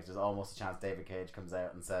HD remakes, there's almost a chance David Cage comes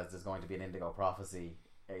out and says there's going to be an Indigo Prophecy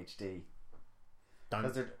HD.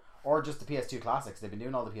 Or just the PS2 classics. They've been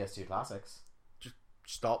doing all the PS2 classics. Just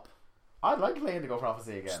stop. I'd like to play Indigo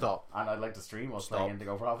Prophecy again. Stop. And I'd like to stream us Stop. playing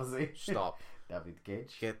Indigo Prophecy. Stop. David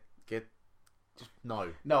Cage. Get. Just no.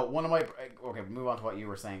 No, one of my... Okay, move on to what you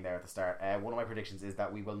were saying there at the start. One of my predictions is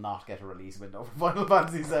that we will not get a release window for Final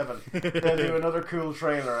Fantasy VII. They'll do another cool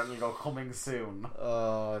trailer and it'll go coming soon.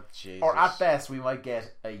 Oh, Jesus. Or at best, we might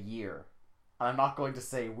get a year. And I'm not going to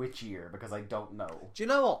say which year because I don't know. Do you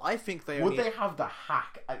know what? I think they Would only... they have the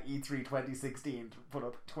hack at E3 2016 to put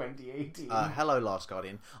up 2018? hello, Last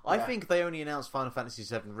Guardian. I Yeah. think they only announced Final Fantasy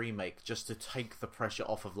VII Remake just to take the pressure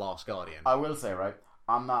off of Last Guardian. I will say, right,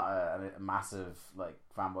 I'm not a massive like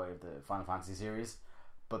fanboy of the Final Fantasy series,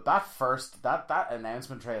 but that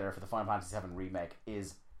announcement trailer for the Final Fantasy VII Remake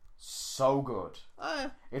is so good.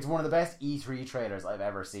 It's one of the best E3 trailers I've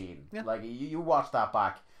ever seen. Yeah. Like, you watch that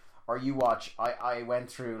back, or you watch... I went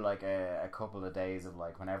through like a couple of days of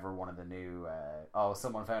like whenever one of the new...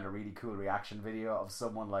 someone found a really cool reaction video of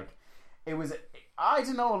someone like... It was... I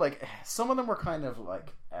don't know, like, some of them were kind of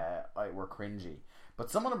like... were cringy. But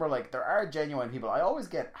some of them were like... There are genuine people. I always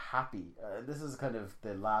get happy. This is kind of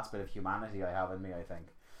the last bit of humanity I have in me, I think.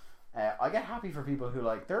 I get happy for people who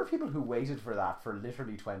like... There are people who waited for that for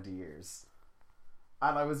literally 20 years.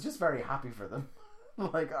 And I was just very happy for them.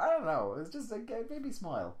 Like, I don't know. It's just like, it made me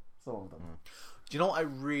smile. Some of them. Do you know what I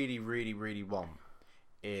really, really, really want?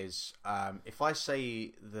 Is if I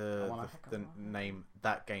say the name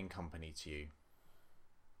That Game Company to you.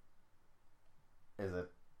 Is it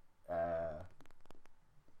a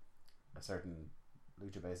certain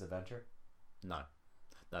lucha-based adventure? No,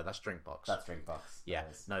 that's Drinkbox. That's Drinkbox. Yeah,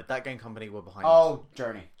 Yes. no, That Game Company were behind. Oh,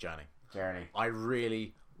 Journey. Journey. I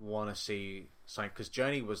really want to see something because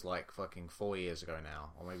Journey was like fucking 4 years ago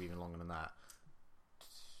now, or maybe even longer than that.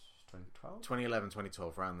 2012? 2011,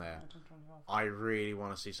 2012, around there. I really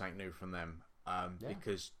want to see something new from them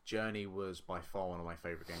because Journey was by far one of my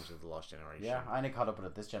favourite games of the last generation. Yeah, I only caught up with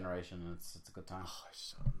it this generation and it's a good time. Oh,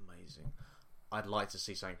 it's so amazing. I'd like to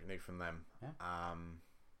see something new from them.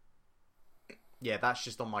 Yeah, that's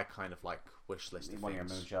just on my kind of like wish list of One of your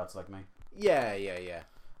things. moonshots like me. Yeah.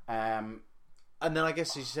 Um, And then I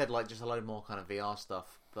guess you said like just a load more kind of VR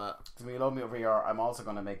stuff, but to me, love me over here. I'm also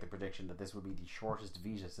going to make the prediction that this will be the shortest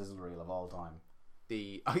Vita sizzle reel of all time.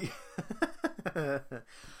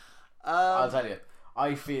 I'll tell you,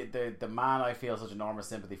 I feel the man I feel such enormous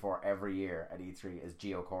sympathy for every year at E3 is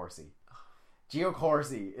Gio Corsi. Gio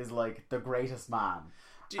Corsi is like the greatest man,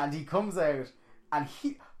 and he comes out and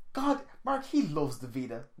Mark, he loves the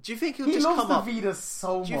Vita. Do you think he'll He just loves come the up? Vita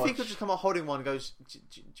so much. Do you think he'll just come up holding one and goes, do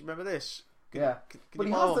you remember this? Yeah, Can but you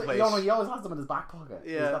he borrow has one, the, please? he always has them in his back pocket.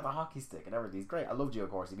 Yeah. He's got the hockey stick and everything. He's great. I love Gio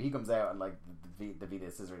Corsi, but he comes out and like the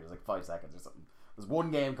Vita scissor is like 5 seconds or something. There's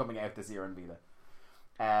one game coming out this year in Vita.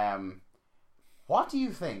 What do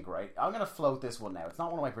you think? Right, I'm gonna float this one now. It's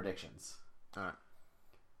not one of my predictions. Alright.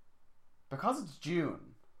 Because it's June,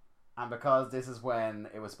 and because this is when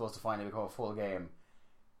it was supposed to finally become a full game,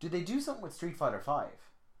 did they do something with Street Fighter 5?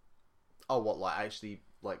 Oh, what, like, actually,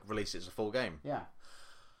 like, release it as a full game? Yeah.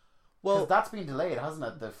 Well, Because that's been delayed, hasn't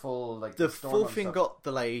it? The full, like... the storm full and thing stuff. got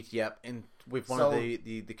delayed, yep, with one of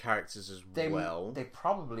the characters as well. They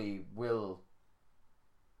probably will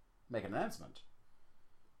make an announcement.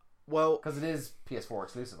 Well, Because it is PS4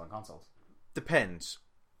 exclusive on consoles. depends.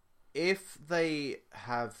 If they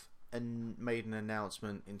have made an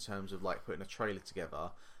announcement in terms of, like, putting a trailer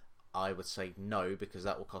together, I would say no, because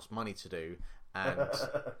that will cost money to do, and...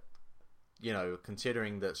 You know,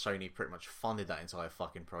 considering that Sony pretty much funded that entire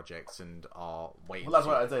fucking project and are waiting. Well, that's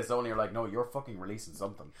what I'd say. Sony are like, no, you're fucking releasing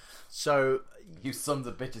something. So, You sons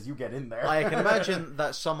of bitches, you get in there. I can imagine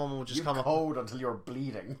that someone will just you come up. code until you're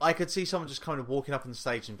bleeding. I could see someone just kind of walking up on the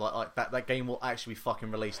stage and be like that game will actually be fucking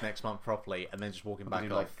released next month properly, and then just walking back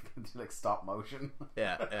do off. like stop motion.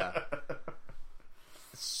 Yeah.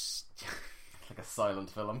 Like a silent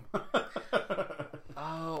film.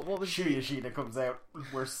 Oh, what was Shuya Yoshida comes out.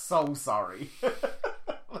 We're so sorry.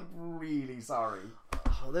 Like, really sorry.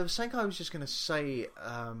 Oh, there was something I was just going to say,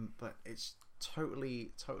 but it's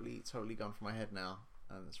totally gone from my head now,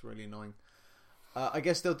 and it's really annoying. I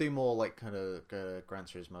guess they'll do more, like, kind of Gran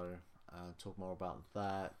Turismo, talk more about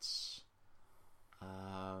that.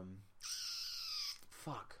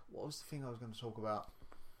 Fuck, what was the thing I was going to talk about?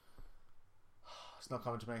 It's not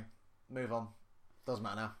coming to me. Move on. Doesn't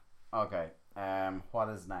matter now. Okay. What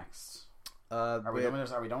is next? Are Are we done with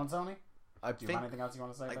this? Are we done with Sony? I Do you think have anything else you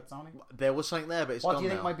want to say about Sony? there was something there, but it's What gone do you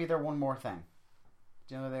think now. might be their one more thing?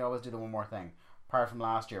 Do you know they always do the one more thing? Apart from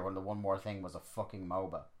last year when the one more thing was a fucking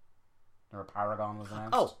MOBA. Remember Paragon was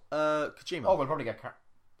announced? Kojima. Oh, we'll probably get...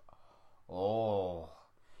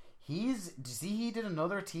 Did you see he did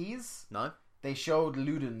another tease? No? They showed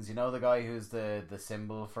Ludens, you know, the guy who's the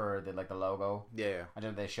symbol for the logo. Yeah. I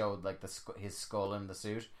don't know. They showed like his skull in the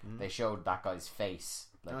suit. They showed that guy's face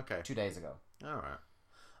like 2 days ago. All right.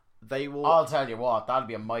 They will. I'll tell you what, that'll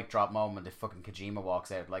be a mic drop moment if fucking Kojima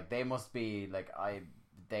walks out. Like they must be like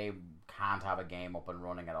they can't have a game up and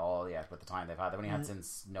running at all yet with the time they've had. They've only had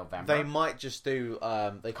since November. They might just do.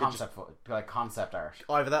 They could just concept art.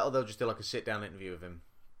 either that or they'll just do like a sit down interview with him,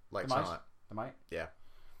 like They might. tonight. They might. Yeah.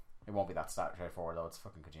 It won't be that straightforward though. It's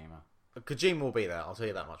fucking Kojima. Kojima will be there. I'll tell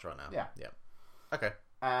you that much right now. Yeah. Yeah. Okay.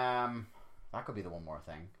 That could be the one more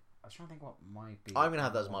thing. I was trying to think what might be. I'm gonna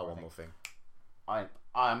have that as my one more thing.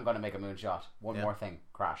 I'm gonna make a moonshot. One more thing.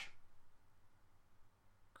 Crash.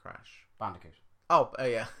 Bandicoot. Oh,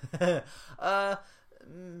 yeah.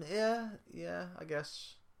 Yeah. I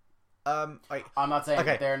guess. I'm not saying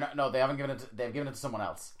Okay. they're not, no. They haven't given it. They've given it to someone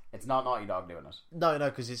else. It's not Naughty Dog doing it. No,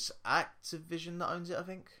 because it's Activision that owns it. I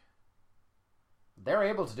think. They're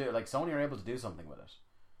able to do it. Like Sony are able to do something with it.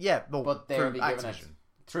 Yeah, well, But they'll through be giving Activision. it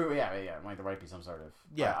through. Yeah. Like there might be some sort of.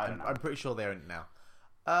 Yeah, I don't know. I'm pretty sure they're in it now.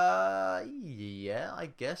 Yeah,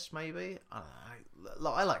 I guess maybe.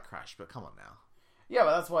 I like Crash, but come on now. Yeah,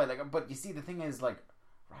 but that's why. Like, but you see, the thing is, like,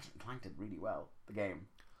 Ratchet and Clank did really well. The game,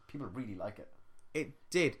 people really like it. It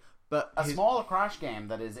did, but A small Crash game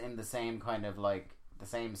that is in the same kind of like the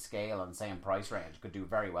same scale and same price range could do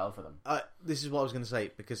very well for them. this is what I was going to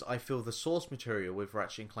say, because I feel the source material with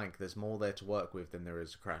Ratchet and Clank, there's more there to work with than there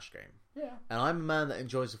is a Crash game. Yeah. And I'm a man that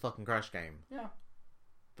enjoys a fucking Crash game. Yeah.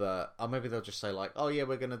 But maybe they'll just say like, oh yeah,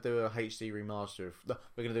 we're going to do a HD remaster.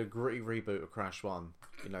 We're going to do a gritty reboot of Crash 1.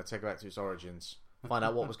 You know, take it back to its origins. Find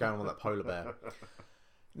out what was going on with that polar bear.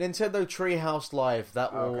 Nintendo Treehouse Live,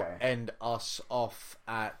 that will end us off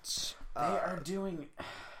at... They are doing...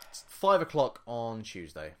 5 o'clock on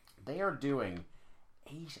Tuesday. They are doing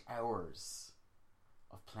 8 hours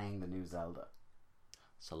of playing the new Zelda.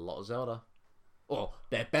 It's a lot of Zelda. Oh,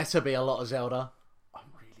 there better be a lot of Zelda. I'm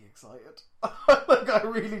really excited.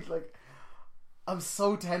 I'm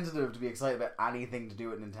so tentative to be excited about anything to do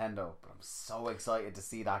with Nintendo, but I'm so excited to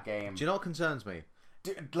see that game. Do you know what concerns me?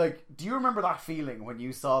 Do you remember that feeling when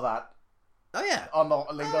you saw that Oh yeah, on the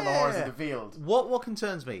Link on the horse in the field? What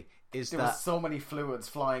concerns me is There that was so many fluids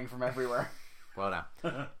flying from everywhere. well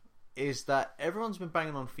now is that everyone's been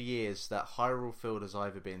banging on for years that Hyrule Field has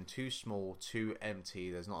either been too small, too empty,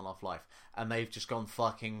 there's not enough life, and they've just gone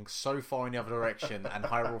fucking so far in the other direction, and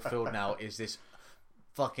Hyrule Field now is this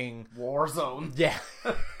fucking War zone. yeah.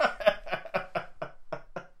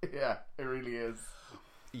 Yeah, it really is.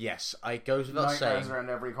 Yes, it goes without Nightmares saying. around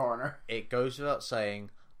every corner. It goes without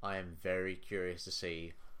saying. I am very curious to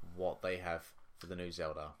see what they have for the new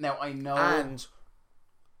Zelda. Now I know, And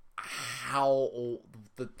how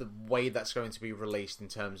the way that's going to be released in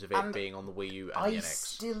terms of it And being on the Wii U and I the NX.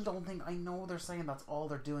 still don't think. I know they're saying that's all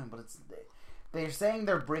they're doing, but they're saying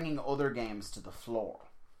they're bringing other games to the floor.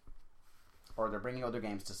 or they're bringing other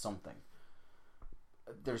games to something,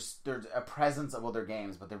 there's a presence of other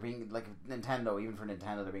games, but they're being like Nintendo. Even for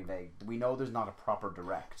Nintendo, they're being vague. We know there's not a proper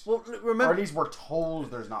direct. Well, remember, or at least we're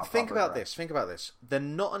told there's not. Think about this. Think about this. They're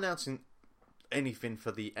not announcing anything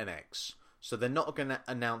for the NX, so they're not going to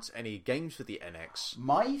announce any games for the NX.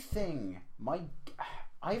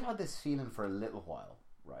 I've had this feeling for a little while,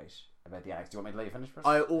 right, about the NX. Do you want me to let you finish first?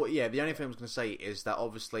 The only thing I was going to say is that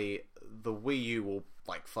obviously the Wii U will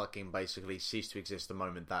like fucking basically cease to exist the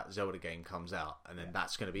moment that Zelda game comes out, and then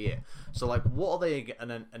that's going to be it. So like, what are they going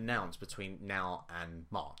to announce between now and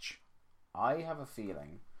March? I have a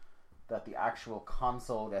feeling that the actual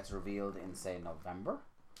console gets revealed in, say, November.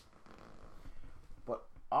 But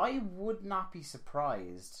I would not be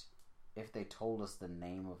surprised if they told us the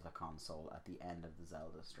name of the console at the end of the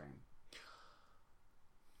Zelda stream.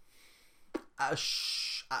 At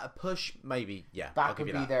a push, maybe, yeah. That could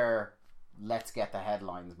be their let's get the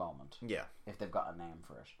headlines moment. Yeah. If they've got a name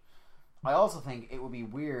for it. I also think it would be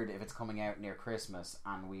weird if it's coming out near Christmas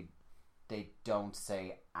and they don't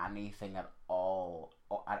say anything at all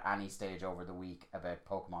at any stage over the week about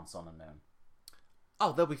Pokemon Sun and Moon.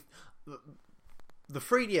 Oh, they'll be... The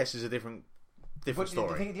 3DS is a different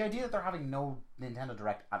story. The idea that they're having no Nintendo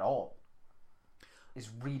Direct at all is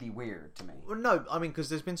really weird to me. Well, no, I mean, because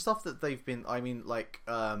there's been stuff that they've been... I mean, like,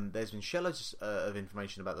 there's been shells of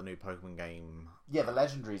information about the new Pokemon game. Yeah, the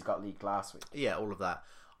Legendaries got leaked last week. Yeah, all of that.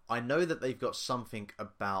 I know that they've got something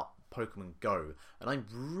about Pokemon Go, and I'm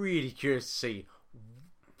really curious to see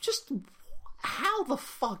just how the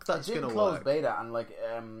fuck that's going to work. Closed beta, and like,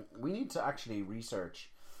 we need to actually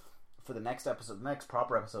research for the next episode, the next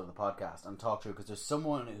proper episode of the podcast, and talk through, because there's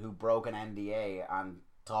someone who broke an NDA and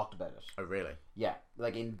talked about it. Oh, really? Yeah,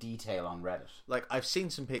 like in detail on Reddit. Like, I've seen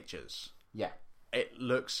some pictures. Yeah. It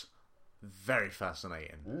looks very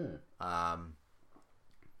fascinating. Yeah.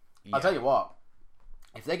 I'll tell you what,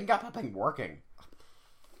 if they can get that thing working,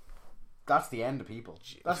 that's the end of people.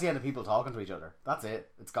 That's the end of people talking to each other. That's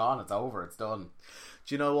it. It's gone. It's over. It's done.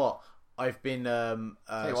 Do you know what? I've been... tell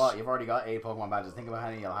you what, you've already got 8 Pokemon badges. Think about how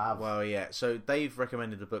many you'll have. Well, yeah. So Dave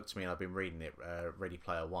recommended a book to me, and I've been reading it, Ready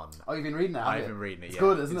Player One. Oh, you've been reading it, I've been reading it, It's yeah.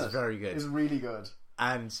 good, isn't it? It's very good. It's really good.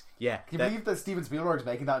 And, yeah. Can you believe that Steven Spielberg's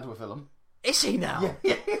making that into a film? Is he now?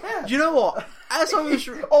 Yeah. Do you know what? As I was...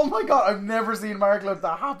 Oh my god, I've never seen Mark look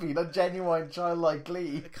that happy. That genuine childlike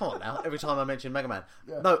glee. Come on now, every time I mention Mega Man.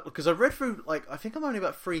 Yeah. No, because I read through, like, I think I'm only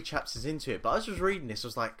about 3 chapters into it, but as I was reading this, I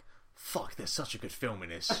was like, fuck, there's such a good film in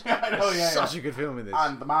this. I know, yeah. Such a good film in this.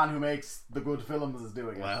 And the man who makes the good films is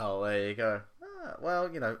doing it. Well, there you go.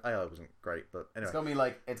 Well, you know, AI wasn't great, but anyway.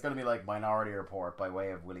 It's gonna be like Minority Report by way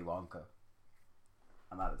of Willy Wonka.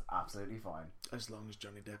 And that is absolutely fine. As long as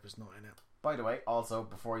Johnny Depp is not in it. By the way, also,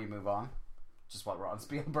 before you move on, just while we're on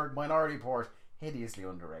Spielberg, Minority Report, hideously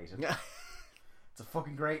underrated. It's a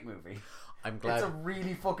fucking great movie. I'm glad.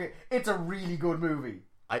 It's a really good movie.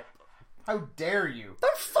 How dare you?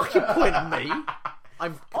 Don't fucking point at me. I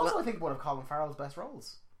think one of Colin Farrell's best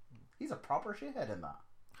roles. He's a proper shithead in that.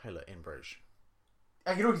 Hey, look, in Bruges.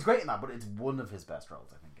 You know, he's great in that, but it's one of his best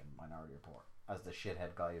roles, I think, in Minority Report. As the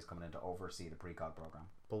shithead guy who's coming in to oversee the precog program.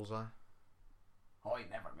 Bullseye. Oh, I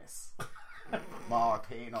never miss. More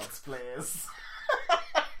peanuts, please.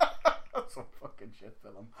 That's a fucking shit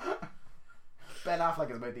film. Ben Affleck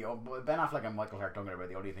and Michael Clarke Duncan are about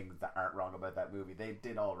the only things that aren't wrong about that movie. They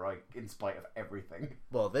did all right in spite of everything.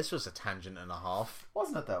 Well, this was a tangent and a half,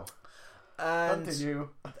 wasn't it? Though. And continue.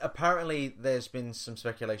 Apparently, there's been some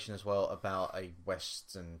speculation as well about a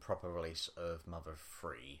Western proper release of Mother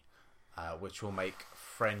 3, which will make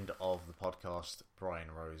friend of the podcast Brian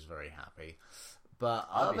Rose very happy. But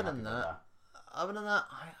other than that,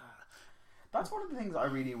 that's one of the things I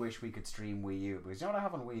really wish we could stream Wii U, because you know what I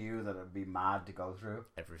have on Wii U that I'd be mad to go through?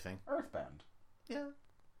 Everything. Earthbound. Yeah.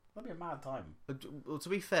 That'd be a mad time. Well, to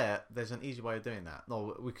be fair, there's an easy way of doing that.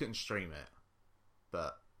 No, we couldn't stream it,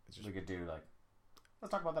 but we could do like.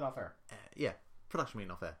 Let's talk about that off air. Yeah, production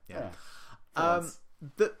meeting off air. Yeah.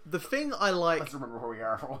 The thing I like. Let's remember where we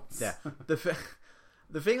are for once. Yeah.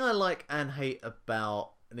 The thing I like and hate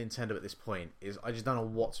about Nintendo at this point is I just don't know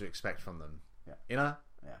what to expect from them. Yeah. You know.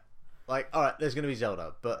 Yeah. Like, all right, there's going to be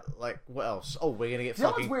Zelda, but like, what else? Oh, we're going to get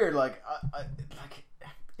fucking. You know what's weird? Like,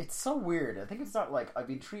 it's so weird. I think it's not like I've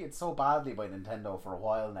been treated so badly by Nintendo for a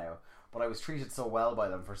while now, but I was treated so well by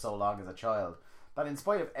them for so long as a child that in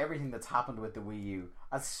spite of everything that's happened with the Wii U,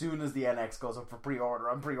 as soon as the NX goes up for pre-order,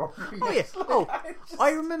 I'm pre-ordering. Oh yeah. Like,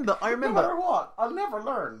 I remember. No matter what, I'll never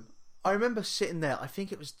learn. I remember sitting there. I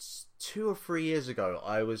think it was 2 or 3 years ago.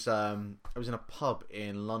 I was in a pub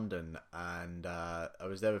in London, and I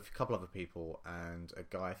was there with a couple other people and a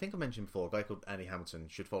guy. I think I mentioned before, a guy called Andy Hamilton. You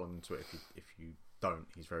should follow him on Twitter if you don't.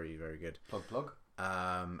 He's very, very good. Plug.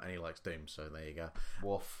 And he likes Doom, so there you go.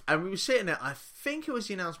 Woof. And we were sitting there. I think it was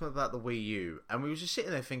the announcement about the Wii U, and we were just sitting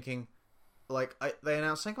there thinking, like, they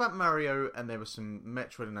announced something about Mario, and there was some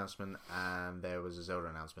Metroid announcement, and there was a Zelda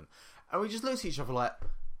announcement, and we just looked at each other like.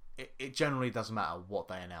 It generally doesn't matter what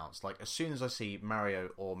they announce. Like, as soon as I see Mario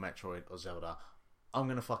or Metroid or Zelda, I'm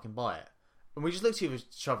going to fucking buy it. And we just looked at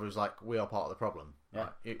each other as like, we are part of the problem. Yeah.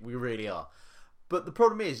 Right? We really are. But the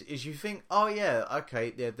problem is you think, oh yeah,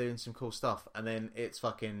 okay, they're doing some cool stuff. And then it's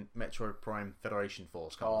fucking Metroid Prime Federation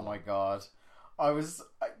Force. Oh my god.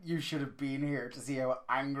 You should have been here to see how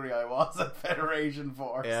angry I was at Federation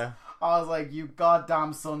Force. Yeah. I was like, you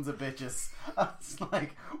goddamn sons of bitches. It's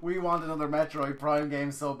like, we want another Metroid Prime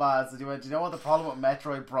game so bad. So you went, do you know what the problem with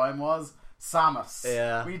Metroid Prime was? Samus.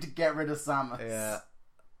 Yeah. We need to get rid of Samus. Yeah.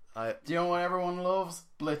 Do you know what everyone loves?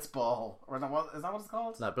 Blitzball. Or is that what it's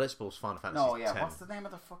called? No, Blitzball's Final Fantasy No, yeah. 10. What's the name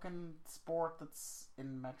of the fucking sport that's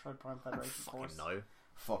in Metroid Prime Federation Force? No.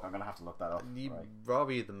 Fuck, I'm going to have to look that up. Right.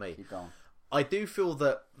 Rather you than me. Keep going. I do feel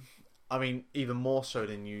that, I mean, even more so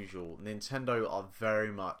than usual, Nintendo are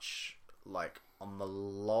very much, like, on the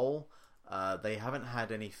lull. They haven't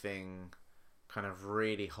had anything kind of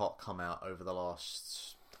really hot come out over the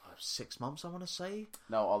last 6 months, I want to say.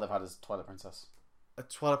 No, all they've had is Twilight Princess.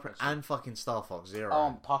 And fucking Star Fox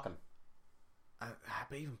Zero. Pokken.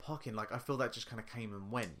 But even Pokken, like, I feel that just kind of came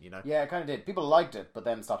and went, you know? Yeah, it kind of did. People liked it, but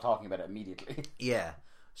then stopped talking about it immediately. Yeah.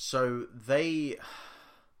 So they...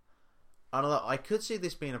 I don't know. I could see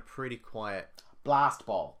this being a pretty quiet... Blast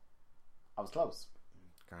Ball. I was close.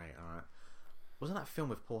 Great, alright. Wasn't that a film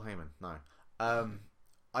with Paul Heyman? No.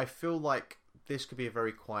 I feel like this could be a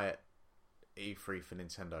very quiet E3 for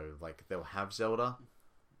Nintendo. Like, they'll have Zelda.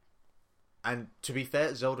 And to be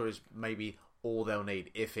fair, Zelda is maybe all they'll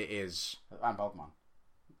need, if it is... And Pokemon.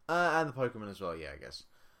 And the Pokemon as well, yeah, I guess.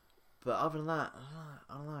 But other than that,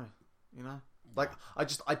 I don't know. You know? Like, I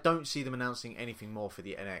don't see them announcing anything more for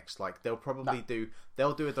the NX. Like, they'll probably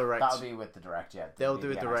they'll do a direct. That'll be with the direct, yeah. They'll do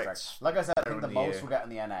a NX direct. Like I said, I think the most year. we'll get in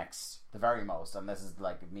the NX, the very most, and this is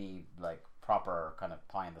like me, like proper kind of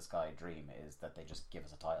pie in the sky dream, is that they just give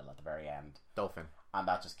us a title at the very end. Dolphin. And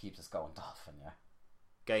that just keeps us going. Dolphin, yeah.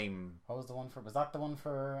 Game. What was the one for? Was that the one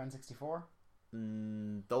for N64?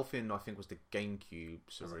 Dolphin, I think, was the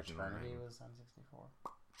GameCube's original Eternity name. was N64.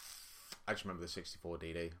 I just remember the 64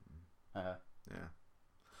 DD. Uh-huh. Yeah.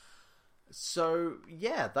 So,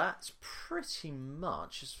 yeah, that's pretty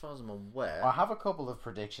much, as far as I'm aware. I have a couple of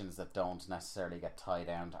predictions that don't necessarily get tied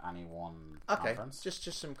down to any one conference. Just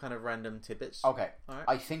some kind of random tidbits. Okay. All right.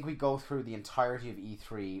 I think we go through the entirety of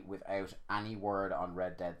E3 without any word on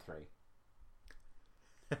Red Dead 3.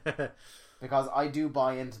 Because I do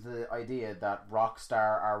buy into the idea that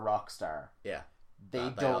Rockstar are Rockstar. Yeah.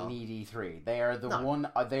 They don't need E3. They are the one.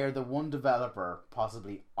 They are the one developer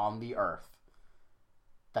possibly on the earth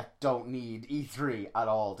that don't need E3 at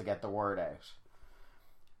all to get the word out.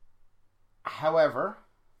 However,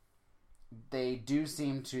 they do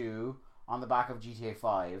seem to, on the back of GTA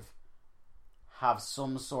 5, have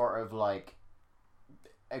some sort of like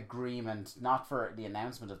agreement, not for the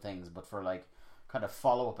announcement of things, but for like kind of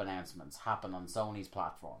follow-up announcements happen on Sony's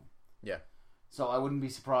platform. Yeah. So I wouldn't be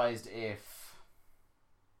surprised if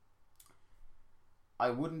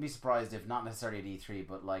not necessarily at E3,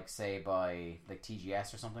 but like say by like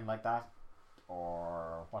TGS or something like that,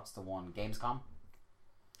 or what's the one, Gamescom.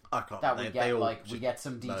 That we get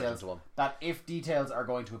some details. That if details are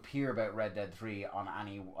going to appear about Red Dead 3 on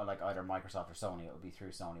any like either Microsoft or Sony, it will be through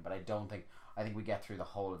Sony. But I think we get through the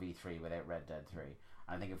whole of E3 without Red Dead 3.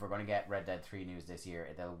 And I think if we're going to get Red Dead 3 news this year,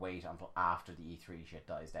 they'll wait until after the E3 shit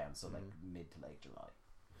dies down, so like mid to late July.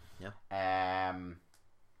 Yeah.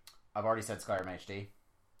 I've already said Skyrim HD.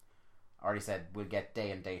 I already said we'll get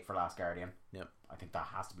day and date for Last Guardian. Yep. I think that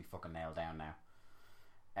has to be fucking nailed down now.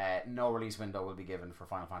 No release window will be given for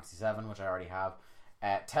Final Fantasy VII, which I already have.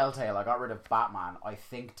 Telltale, I got rid of Batman. I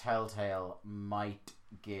think Telltale might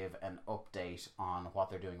give an update on what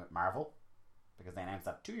they're doing with Marvel, because they announced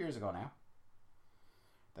that 2 years ago now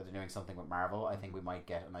that they're doing something with Marvel. I think we might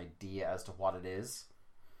get an idea as to what it is.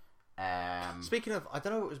 Speaking of, I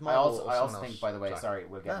don't know if it was Marvel. I also think, by the way, sorry,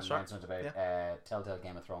 we'll get That's an announcement about Telltale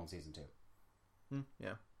Game of Thrones Season 2.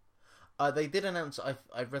 Yeah. They did announce,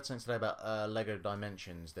 I've read something today about Lego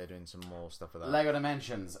Dimensions. They're doing some more stuff with that. Lego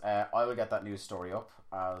Dimensions. I will get that news story up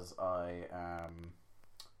as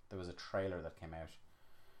there was a trailer that came out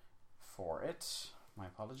for it. My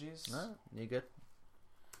apologies. No, you're good.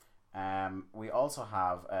 We also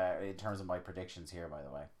have, in terms of my predictions here, by the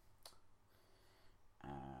way,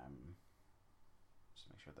 just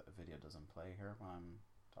make sure that the video doesn't play here when I'm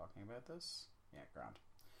talking about this. Yeah, grand.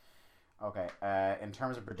 Okay, in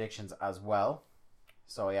terms of predictions as well,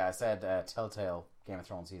 so yeah, I said Telltale Game of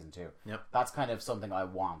Thrones Season 2. Yep. That's kind of something I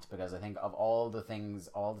want, because I think of all the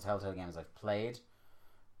Telltale games I've played,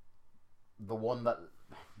 the one that,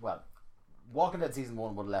 well, Walking Dead Season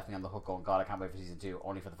 1 would have left me on the hook going, God, I can't wait for Season 2,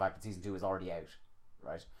 only for the fact that Season 2 is already out,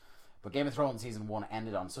 right? But Game of Thrones Season 1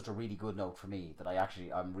 ended on such a really good note for me that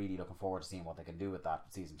I'm really looking forward to seeing what they can do with that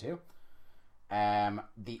Season 2.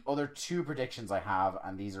 The other two predictions I have,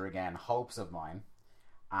 and these are again hopes of mine,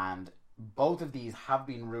 and both of these have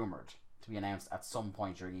been rumoured to be announced at some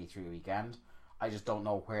point during E3 weekend. I just don't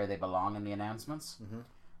know where they belong in the announcements.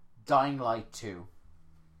 Dying Light 2.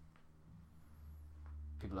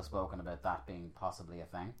 People have spoken about that being possibly a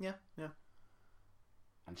thing. Yeah.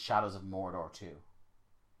 And Shadows of Mordor 2.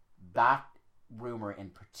 That rumour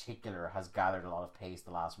in particular has gathered a lot of pace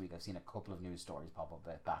the last week. I've seen a couple of news stories pop up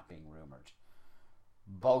about that being rumoured.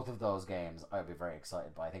 Both of those games I'd be very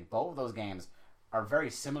excited by. I think both of those games are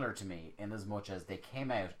very similar to me in as much as they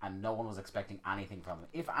came out and no one was expecting anything from them.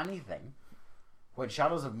 If anything, when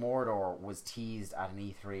Shadows of Mordor was teased at an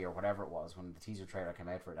E3 or whatever it was, when the teaser trailer came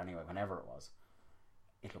out for it anyway, whenever it was,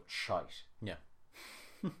 it looked shite. Yeah.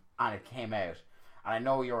 And it came out. And I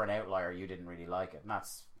know you're an outlier, you didn't really like it. And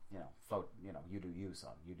that's, you do you,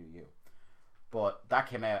 son. You do you. But that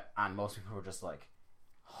came out and most people were just like,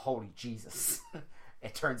 holy Jesus.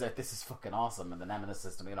 It turns out this is fucking awesome. And the Nemesis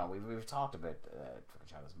system, we've talked about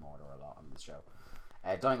Shadows of Mordor a lot on this show.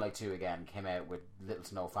 Dying Light 2 again came out with little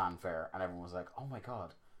to no fanfare and everyone was like, oh my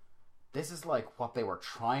god, this is like what they were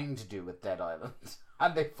trying to do with Dead Island.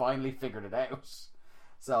 And they finally figured it out.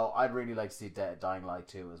 So I'd really like to see Dying Light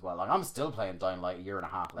 2 as well. Like, I'm still playing Dying Light a year and a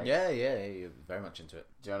half later. Yeah, you're very much into it.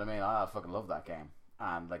 Do you know what I mean? I fucking love that game.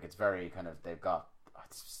 And like, it's very kind of, they've got,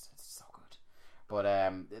 it's so good. But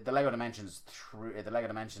the Lego Dimensions,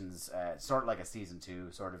 sort of like a Season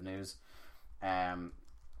 2 sort of news. I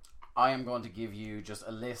am going to give you just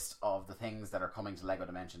a list of the things that are coming to Lego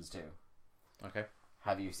Dimensions 2. Okay.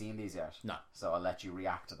 Have you seen these yet? No. So I'll let you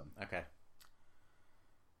react to them. Okay.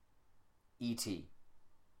 E.T.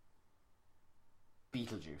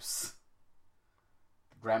 Beetlejuice,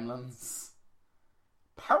 Gremlins,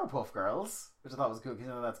 Powerpuff Girls, which I thought was cool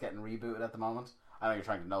because that's getting rebooted at the moment. I know you're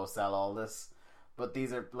trying to no-sell all this, but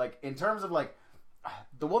these are like, in terms of like,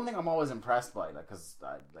 the one thing I'm always impressed by, like, because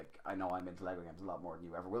I know I'm into Lego games a lot more than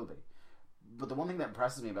you ever will be, but the one thing that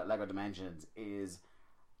impresses me about Lego Dimensions is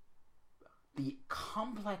the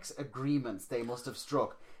complex agreements they must have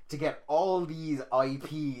struck to get all these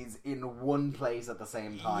IPs in one place at the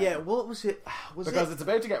same time. Yeah, what was it? It's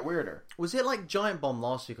about to get weirder. Was it like Giant Bomb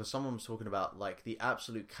last week, or someone was talking about like the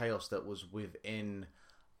absolute chaos that was within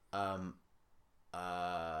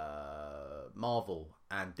Marvel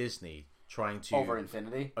and Disney trying to over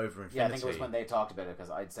Infinity. Yeah, I think it was when they talked about it,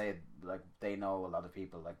 because I'd say like they know a lot of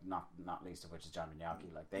people, like not least of which is John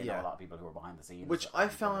Minyaki. Like they know a lot of people who are behind the scenes, which I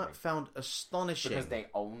found astonishing because they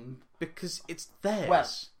own, because it's theirs. Well,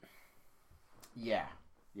 yeah,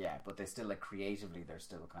 but they still, like, creatively they're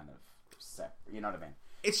still kind of separate. You know what I mean?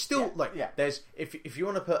 It's still there's if you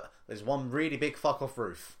want to put, there's one really big fuck off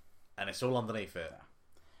roof and it's all underneath it.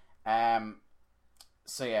 Yeah.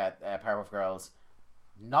 So yeah, Powerpuff Girls,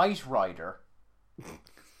 Knight Rider,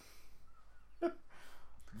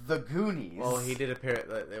 The Goonies. Well, he did appear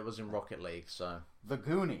it was in Rocket League, so The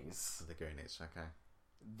Goonies, okay.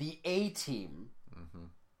 The A-Team,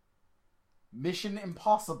 Mission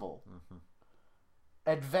Impossible,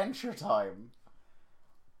 Adventure Time,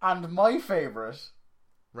 and my favourite,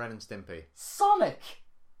 Ren and Stimpy, Sonic.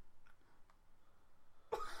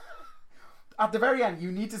 At the very end,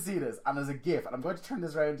 you need to see this, and there's a GIF, and I'm going to turn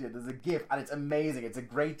this around to you. There's a GIF, and it's amazing. It's a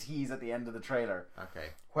great tease at the end of the trailer. Okay.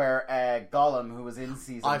 Where Gollum, who was in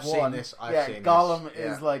season 1... I've seen this. Gollum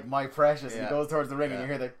is like, my precious, and he goes towards the ring, and you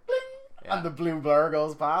hear the bling, and the blue blur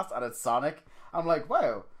goes past, and it's Sonic. I'm like,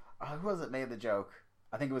 wow. Who was it made the joke?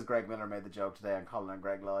 I think it was Greg Miller made the joke today on Colin and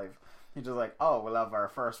Greg Live. He's just like, oh, we'll have our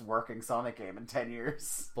first working Sonic game in 10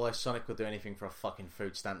 years. Boy, Sonic would do anything for a fucking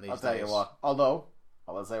food stamp these days. I'll tell you what. Although,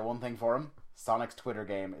 I will say one thing for him. Sonic's Twitter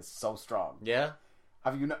game is so strong. Yeah?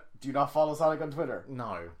 Do you not follow Sonic on Twitter?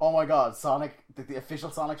 No. Oh my god, Sonic, the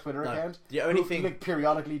official Sonic Twitter account? The only thing... like,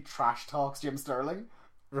 periodically trash talks Jim Sterling.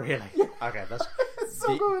 Really? Yeah. Okay, that's... It's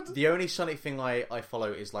so good. The only Sonic thing I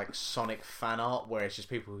follow is like Sonic fan art, where it's just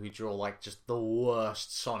people who draw like just the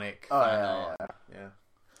worst Sonic fan art. Yeah.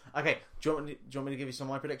 Okay, do you want me to give you some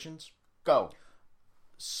of my predictions? Go.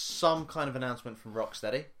 Some kind of announcement from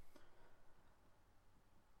Rocksteady.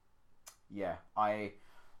 Yeah,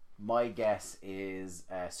 my guess is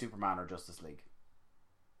Superman or Justice League.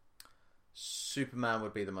 Superman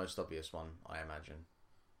would be the most obvious one, I imagine.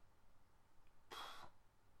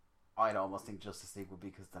 I'd almost think Justice League would be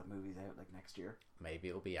because that movie's out like next year. Maybe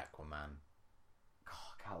it'll be Aquaman.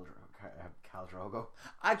 Khal Drogo.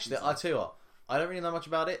 Actually, I'll tell you what. I don't really know much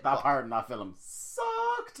about it. That part in that film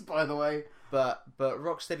sucked, by the way. But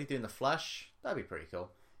Rocksteady doing the Flash, that'd be pretty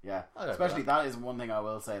cool. Yeah, I'll go for especially that is one thing I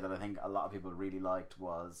will say that I think a lot of people really liked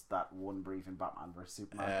was that one brief in Batman vs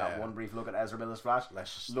Superman. That one brief look at Ezra Miller's Flash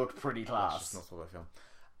looked pretty class. Let's just not talk about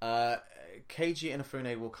film. Keiji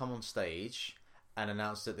Inafune will come on stage and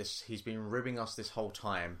announce that he's been ribbing us this whole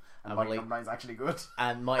time, and Mighty Number 9 is actually good.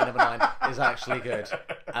 And Mighty Number 9 is actually good,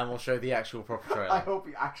 and we'll show the actual proper trailer. I hope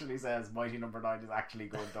he actually says Mighty Number 9 is actually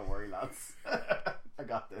good. Don't worry, lads. I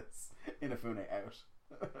got this. Inafune out.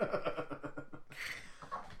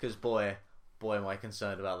 Because boy, am I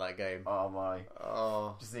concerned about that game. Oh my!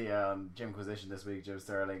 Oh, just see Jimquisition this week. Jim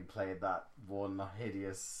Sterling played that one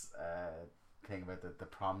hideous thing about the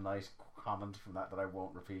prom night comment from that I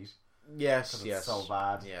won't repeat. Yes, it's so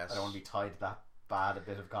bad. Yes, I don't want to be tied to that bad a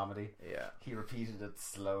bit of comedy. Yeah, he repeated it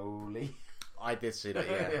slowly. I did see that.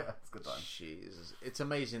 Yeah, yeah, it's good time. Jesus, it's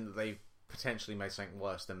amazing that they potentially made something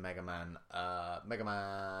worse than Mega Man. Mega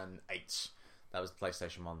Man 8. That was the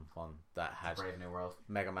PlayStation 1 that had Brave New World.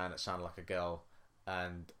 Mega Man that sounded like a girl,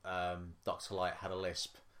 and Dr. Light had a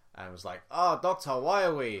lisp and was like, "Oh, Doctor, why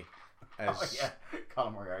are we?" Oh yeah,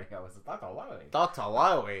 Colin Moriarty. I was Doctor, why are we? Doctor,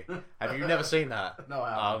 why are we? Have you never seen that? No,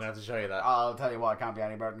 I haven't. I'm gonna have to show you that. I'll tell you what, it can't be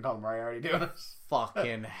any better than Colin Moriarty doing it.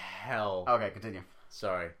 Fucking hell. Okay, continue.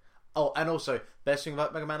 Sorry. Oh, and also, best thing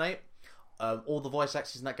about Mega Man 8, all the voice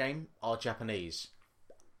actors in that game are Japanese.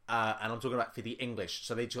 And I'm talking about for the English.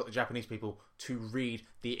 So they got the Japanese people to read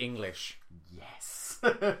the English. Yes.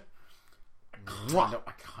 I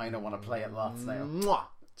kind of want to play it lots now. Mwah!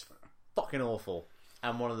 It's fucking awful.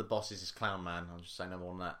 And one of the bosses is Clown Man. I'll just say no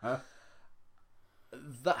more than that. Huh?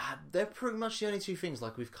 They're pretty much the only two things.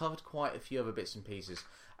 Like, we've covered quite a few other bits and pieces.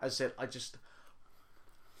 As I said,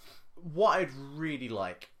 what I'd really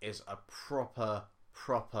like is a proper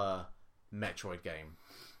Metroid game.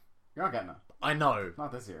 You're not getting it. I know.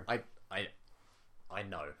 Not this year. I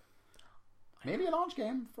know. Maybe a launch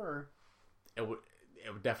game for... It would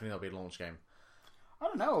definitely not be a launch game. I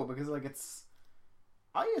don't know, because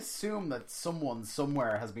I assume that someone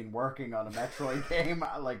somewhere has been working on a Metroid game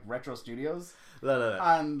at Retro Studios. No.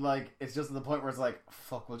 And it's just at the point where it's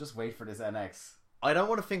fuck, we'll just wait for this NX. I don't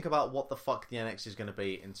want to think about what the fuck the NX is going to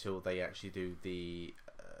be until they actually do the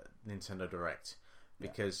Nintendo Direct.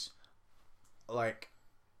 Because, I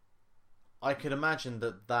could imagine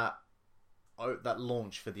that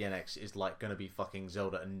launch for the NX is going to be fucking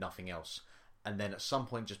Zelda and nothing else. And then at some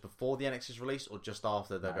point just before the NX is released or just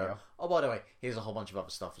after, they'll go, oh, by the way, here's a whole bunch of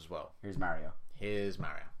other stuff as well. Here's Mario. Yeah.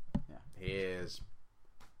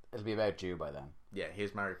 It'll be about due by then. Yeah,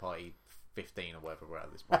 here's Mario Party 15 or whatever we're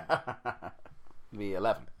at this point. It'll be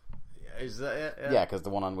 11. Is that it? Yeah, because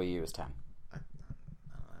the one on Wii U is 10.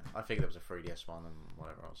 I figured there was a 3DS one and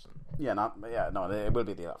whatever else. It will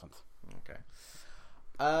be the 11th. Okay.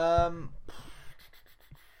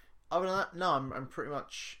 Other than that, no, I'm pretty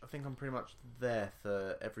much. I think I'm pretty much there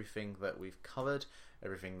for everything that we've covered,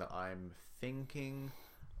 everything that I'm thinking.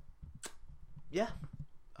 Yeah,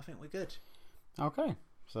 I think we're good. Okay,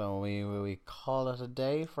 so we call it a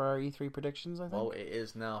day for our E3 predictions. I think. Well, it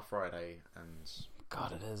is now Friday, and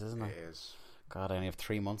God, it is, isn't it? It is. God, I only have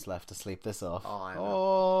 3 months left to sleep this off. Oh, I know.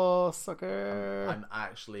 Oh, sucker! I'm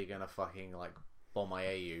actually gonna fucking bomb my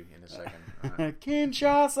AU in a second. Right.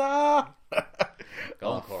 Kinshasa. Go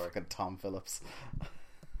on, Corey. Fucking Tom Phillips.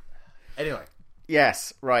 Anyway.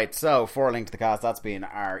 Yes, right. So, for a link to the cast, that's been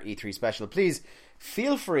our E3 special. Please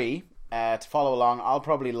feel free to follow along. I'll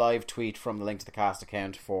probably live tweet from the link to the cast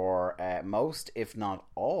account for most, if not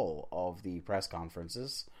all, of the press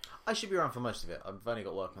conferences. I should be around for most of it. I've only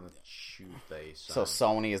got work on the Tuesday. So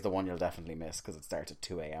Sony is the one you'll definitely miss because it starts at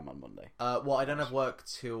 2 a.m. on Monday. Well, I don't have work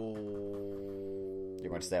till... You're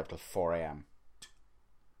going to stay up till 4 a.m.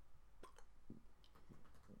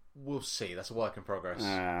 We'll see. That's a work in progress.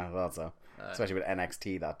 I thought so. Especially with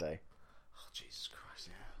NXT that day. Oh, Jesus Christ.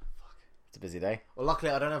 Yeah. Fuck. It's a busy day. Well,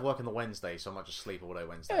 luckily I don't have work on the Wednesday, so I might just sleep all day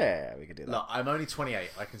Wednesday. Yeah, we could do that. Look, I'm only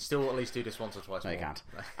 28. I can still at least do this once or twice more. No, you can't.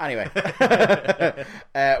 Anyway.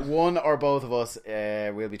 One or both of us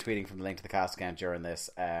will be tweeting from the link to the cast account during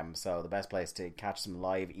this. So the best place to catch some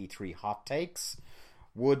live E3 hot takes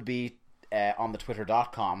would be on the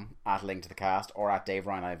twitter.com at link to the cast or at Dave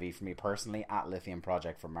Ryan IV for me personally, at Lithium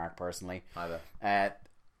Project for Mark personally. Either.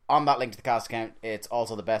 on that Link to the Cast account, it's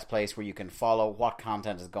also the best place where you can follow what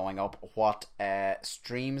content is going up, what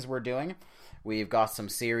streams we're doing. We've got some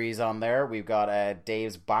series on there. We've got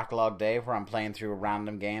Dave's Backlog Day, where I'm playing through a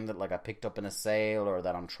random game that like I picked up in a sale or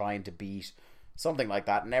that I'm trying to beat. Something like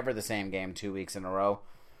that. Never the same game 2 weeks in a row.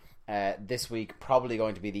 This week, probably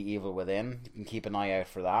going to be The Evil Within. You can keep an eye out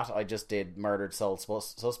for that. I just did Murdered Soul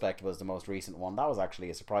Suspect was the most recent one. That was actually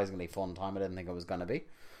a surprisingly fun time. I didn't think it was going to be.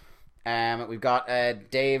 We've got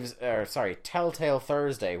Telltale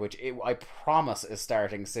Thursday, which I promise is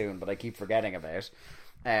starting soon, but I keep forgetting about.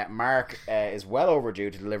 Mark is well overdue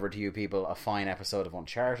to deliver to you people a fine episode of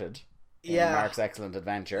Uncharted. Mark's Excellent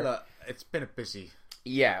Adventure. Look, it's been a busy...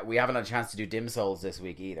 Yeah, we haven't had a chance to do Dim Souls this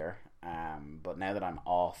week either. But now that I'm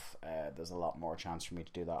off, there's a lot more chance for me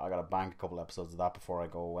to do that. I got to bank a couple episodes of that before I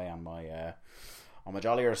go away on my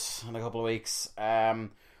jolliers in a couple of weeks.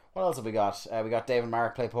 What else have we got? We got Dave and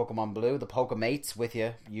Mark play Pokemon Blue, the Pokemates with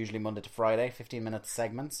you, usually Monday to Friday, 15-minute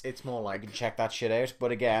segments. It's more like... You can check that shit out.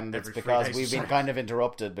 But again, it's because we've been kind of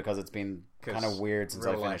interrupted because it's been kind of weird since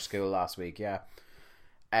I finished school last week, yeah.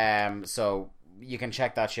 So you can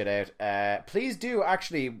check that shit out. Please do,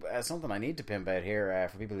 actually, something I need to pimp out here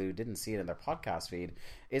for people who didn't see it in their podcast feed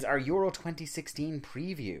is our Euro 2016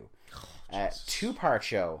 preview. 2-part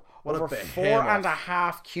show. What over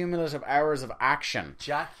 4.5 cumulative hours of action.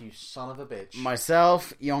 Jack, you son of a bitch.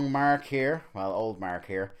 Myself, young Mark here, well, old Mark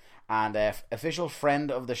here, and official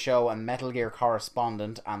friend of the show and Metal Gear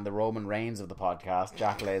correspondent and the Roman Reigns of the podcast,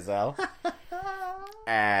 Jack Lazell.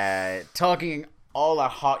 Talking all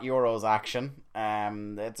that hot Euros action.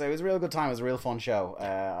 It was a real good time. It was a real fun show.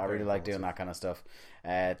 I really like doing that kind of stuff.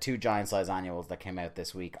 2 giant size annuals that came out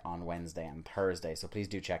this week on Wednesday and Thursday, so please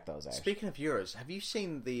do check those out. Speaking of Euros, have you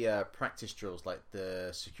seen the practice drills, like the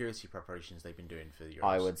security preparations they've been doing for the Euros?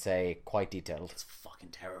 I would say quite detailed. It's fucking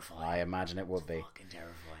terrifying. I imagine it would be. Fucking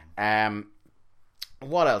terrifying.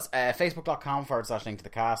 What else? Facebook.com/link to the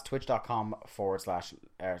cast,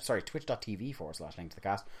 Twitch.tv/link to the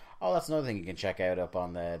cast. Oh, that's another thing you can check out up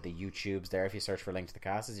on the YouTubes there. If you search for Link to the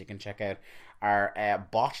Cast, is you can check out our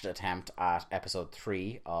botched attempt at episode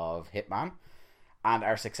 3 of Hitman and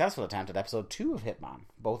our successful attempt at episode 2 of Hitman,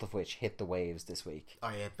 both of which hit the waves this week.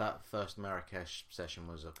 Oh yeah, that first Marrakesh session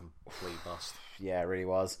was a complete bust. Yeah, it really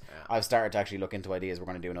was. Yeah. I've started to actually look into ideas. We're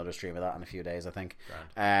going to do another stream of that in a few days, I think.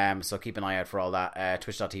 So keep an eye out for all that.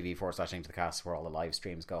 Twitch.tv/link to the cast, where all the live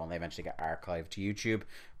streams go, and they eventually get archived to YouTube.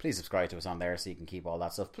 Please subscribe to us on there so you can keep all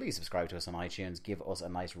that stuff. Please subscribe to us on iTunes. Give us a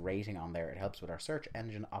nice rating on there. It helps with our search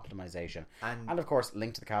engine optimization. And of course,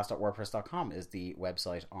 linktothecast.wordpress.com is the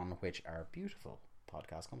website on which our beautiful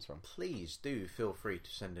podcast comes from. Please do feel free to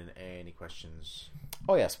send in any questions.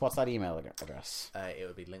 Oh yes, what's that email address? It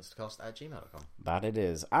would be linkstothecast@gmail.com. That it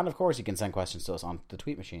is. And of course you can send questions to us on the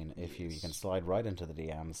tweet machine. If you can slide right into the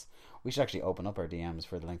DMs. We should actually open up our DMs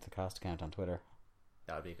for the Link to the Cast account on Twitter.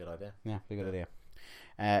 That would be a good idea. Yeah, be a good idea.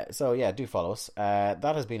 So yeah, do follow us.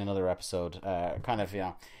 That has been another episode. Kind of,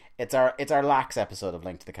 it's our lax episode of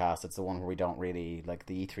Link to the Cast. It's the one where we don't really, like,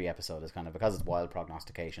 the E3 episode is kind of, because it's wild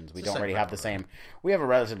prognostications, we don't really have the same, we have a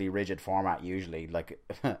relatively rigid format usually, like,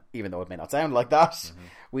 even though it may not sound like that,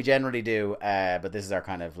 we generally do, but this is our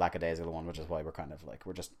kind of lackadaisical one, which is why we're kind of like,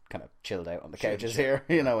 we're just kind of chilled out on the couches here,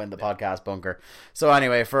 in the podcast bunker. So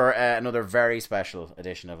anyway, for another very special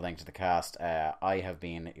edition of Link to the Cast, I have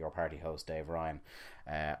been your party host, Dave Ryan.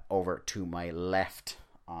 Over to my left,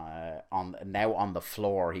 on the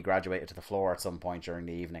floor. He graduated to the floor at some point during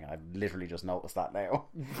the evening. I've literally just noticed that now.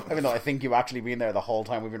 Even though I think you've actually been there the whole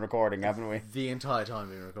time we've been recording, haven't we? The entire time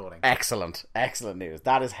we've been recording. Excellent news.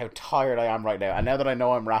 That is how tired I am right now. And now that I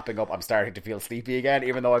know I'm wrapping up, I'm starting to feel sleepy again,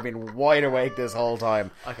 even though I've been wide awake this whole time.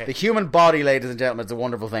 Okay. The human body, ladies and gentlemen, is a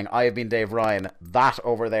wonderful thing. I have been Dave Ryan. That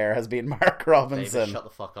over there has been Mark Robinson. David, shut the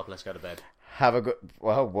fuck up. Let's go to bed. Have a good...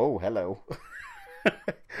 Whoa, hello.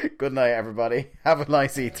 Good night, everybody. Have a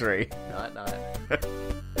nice E3. Night.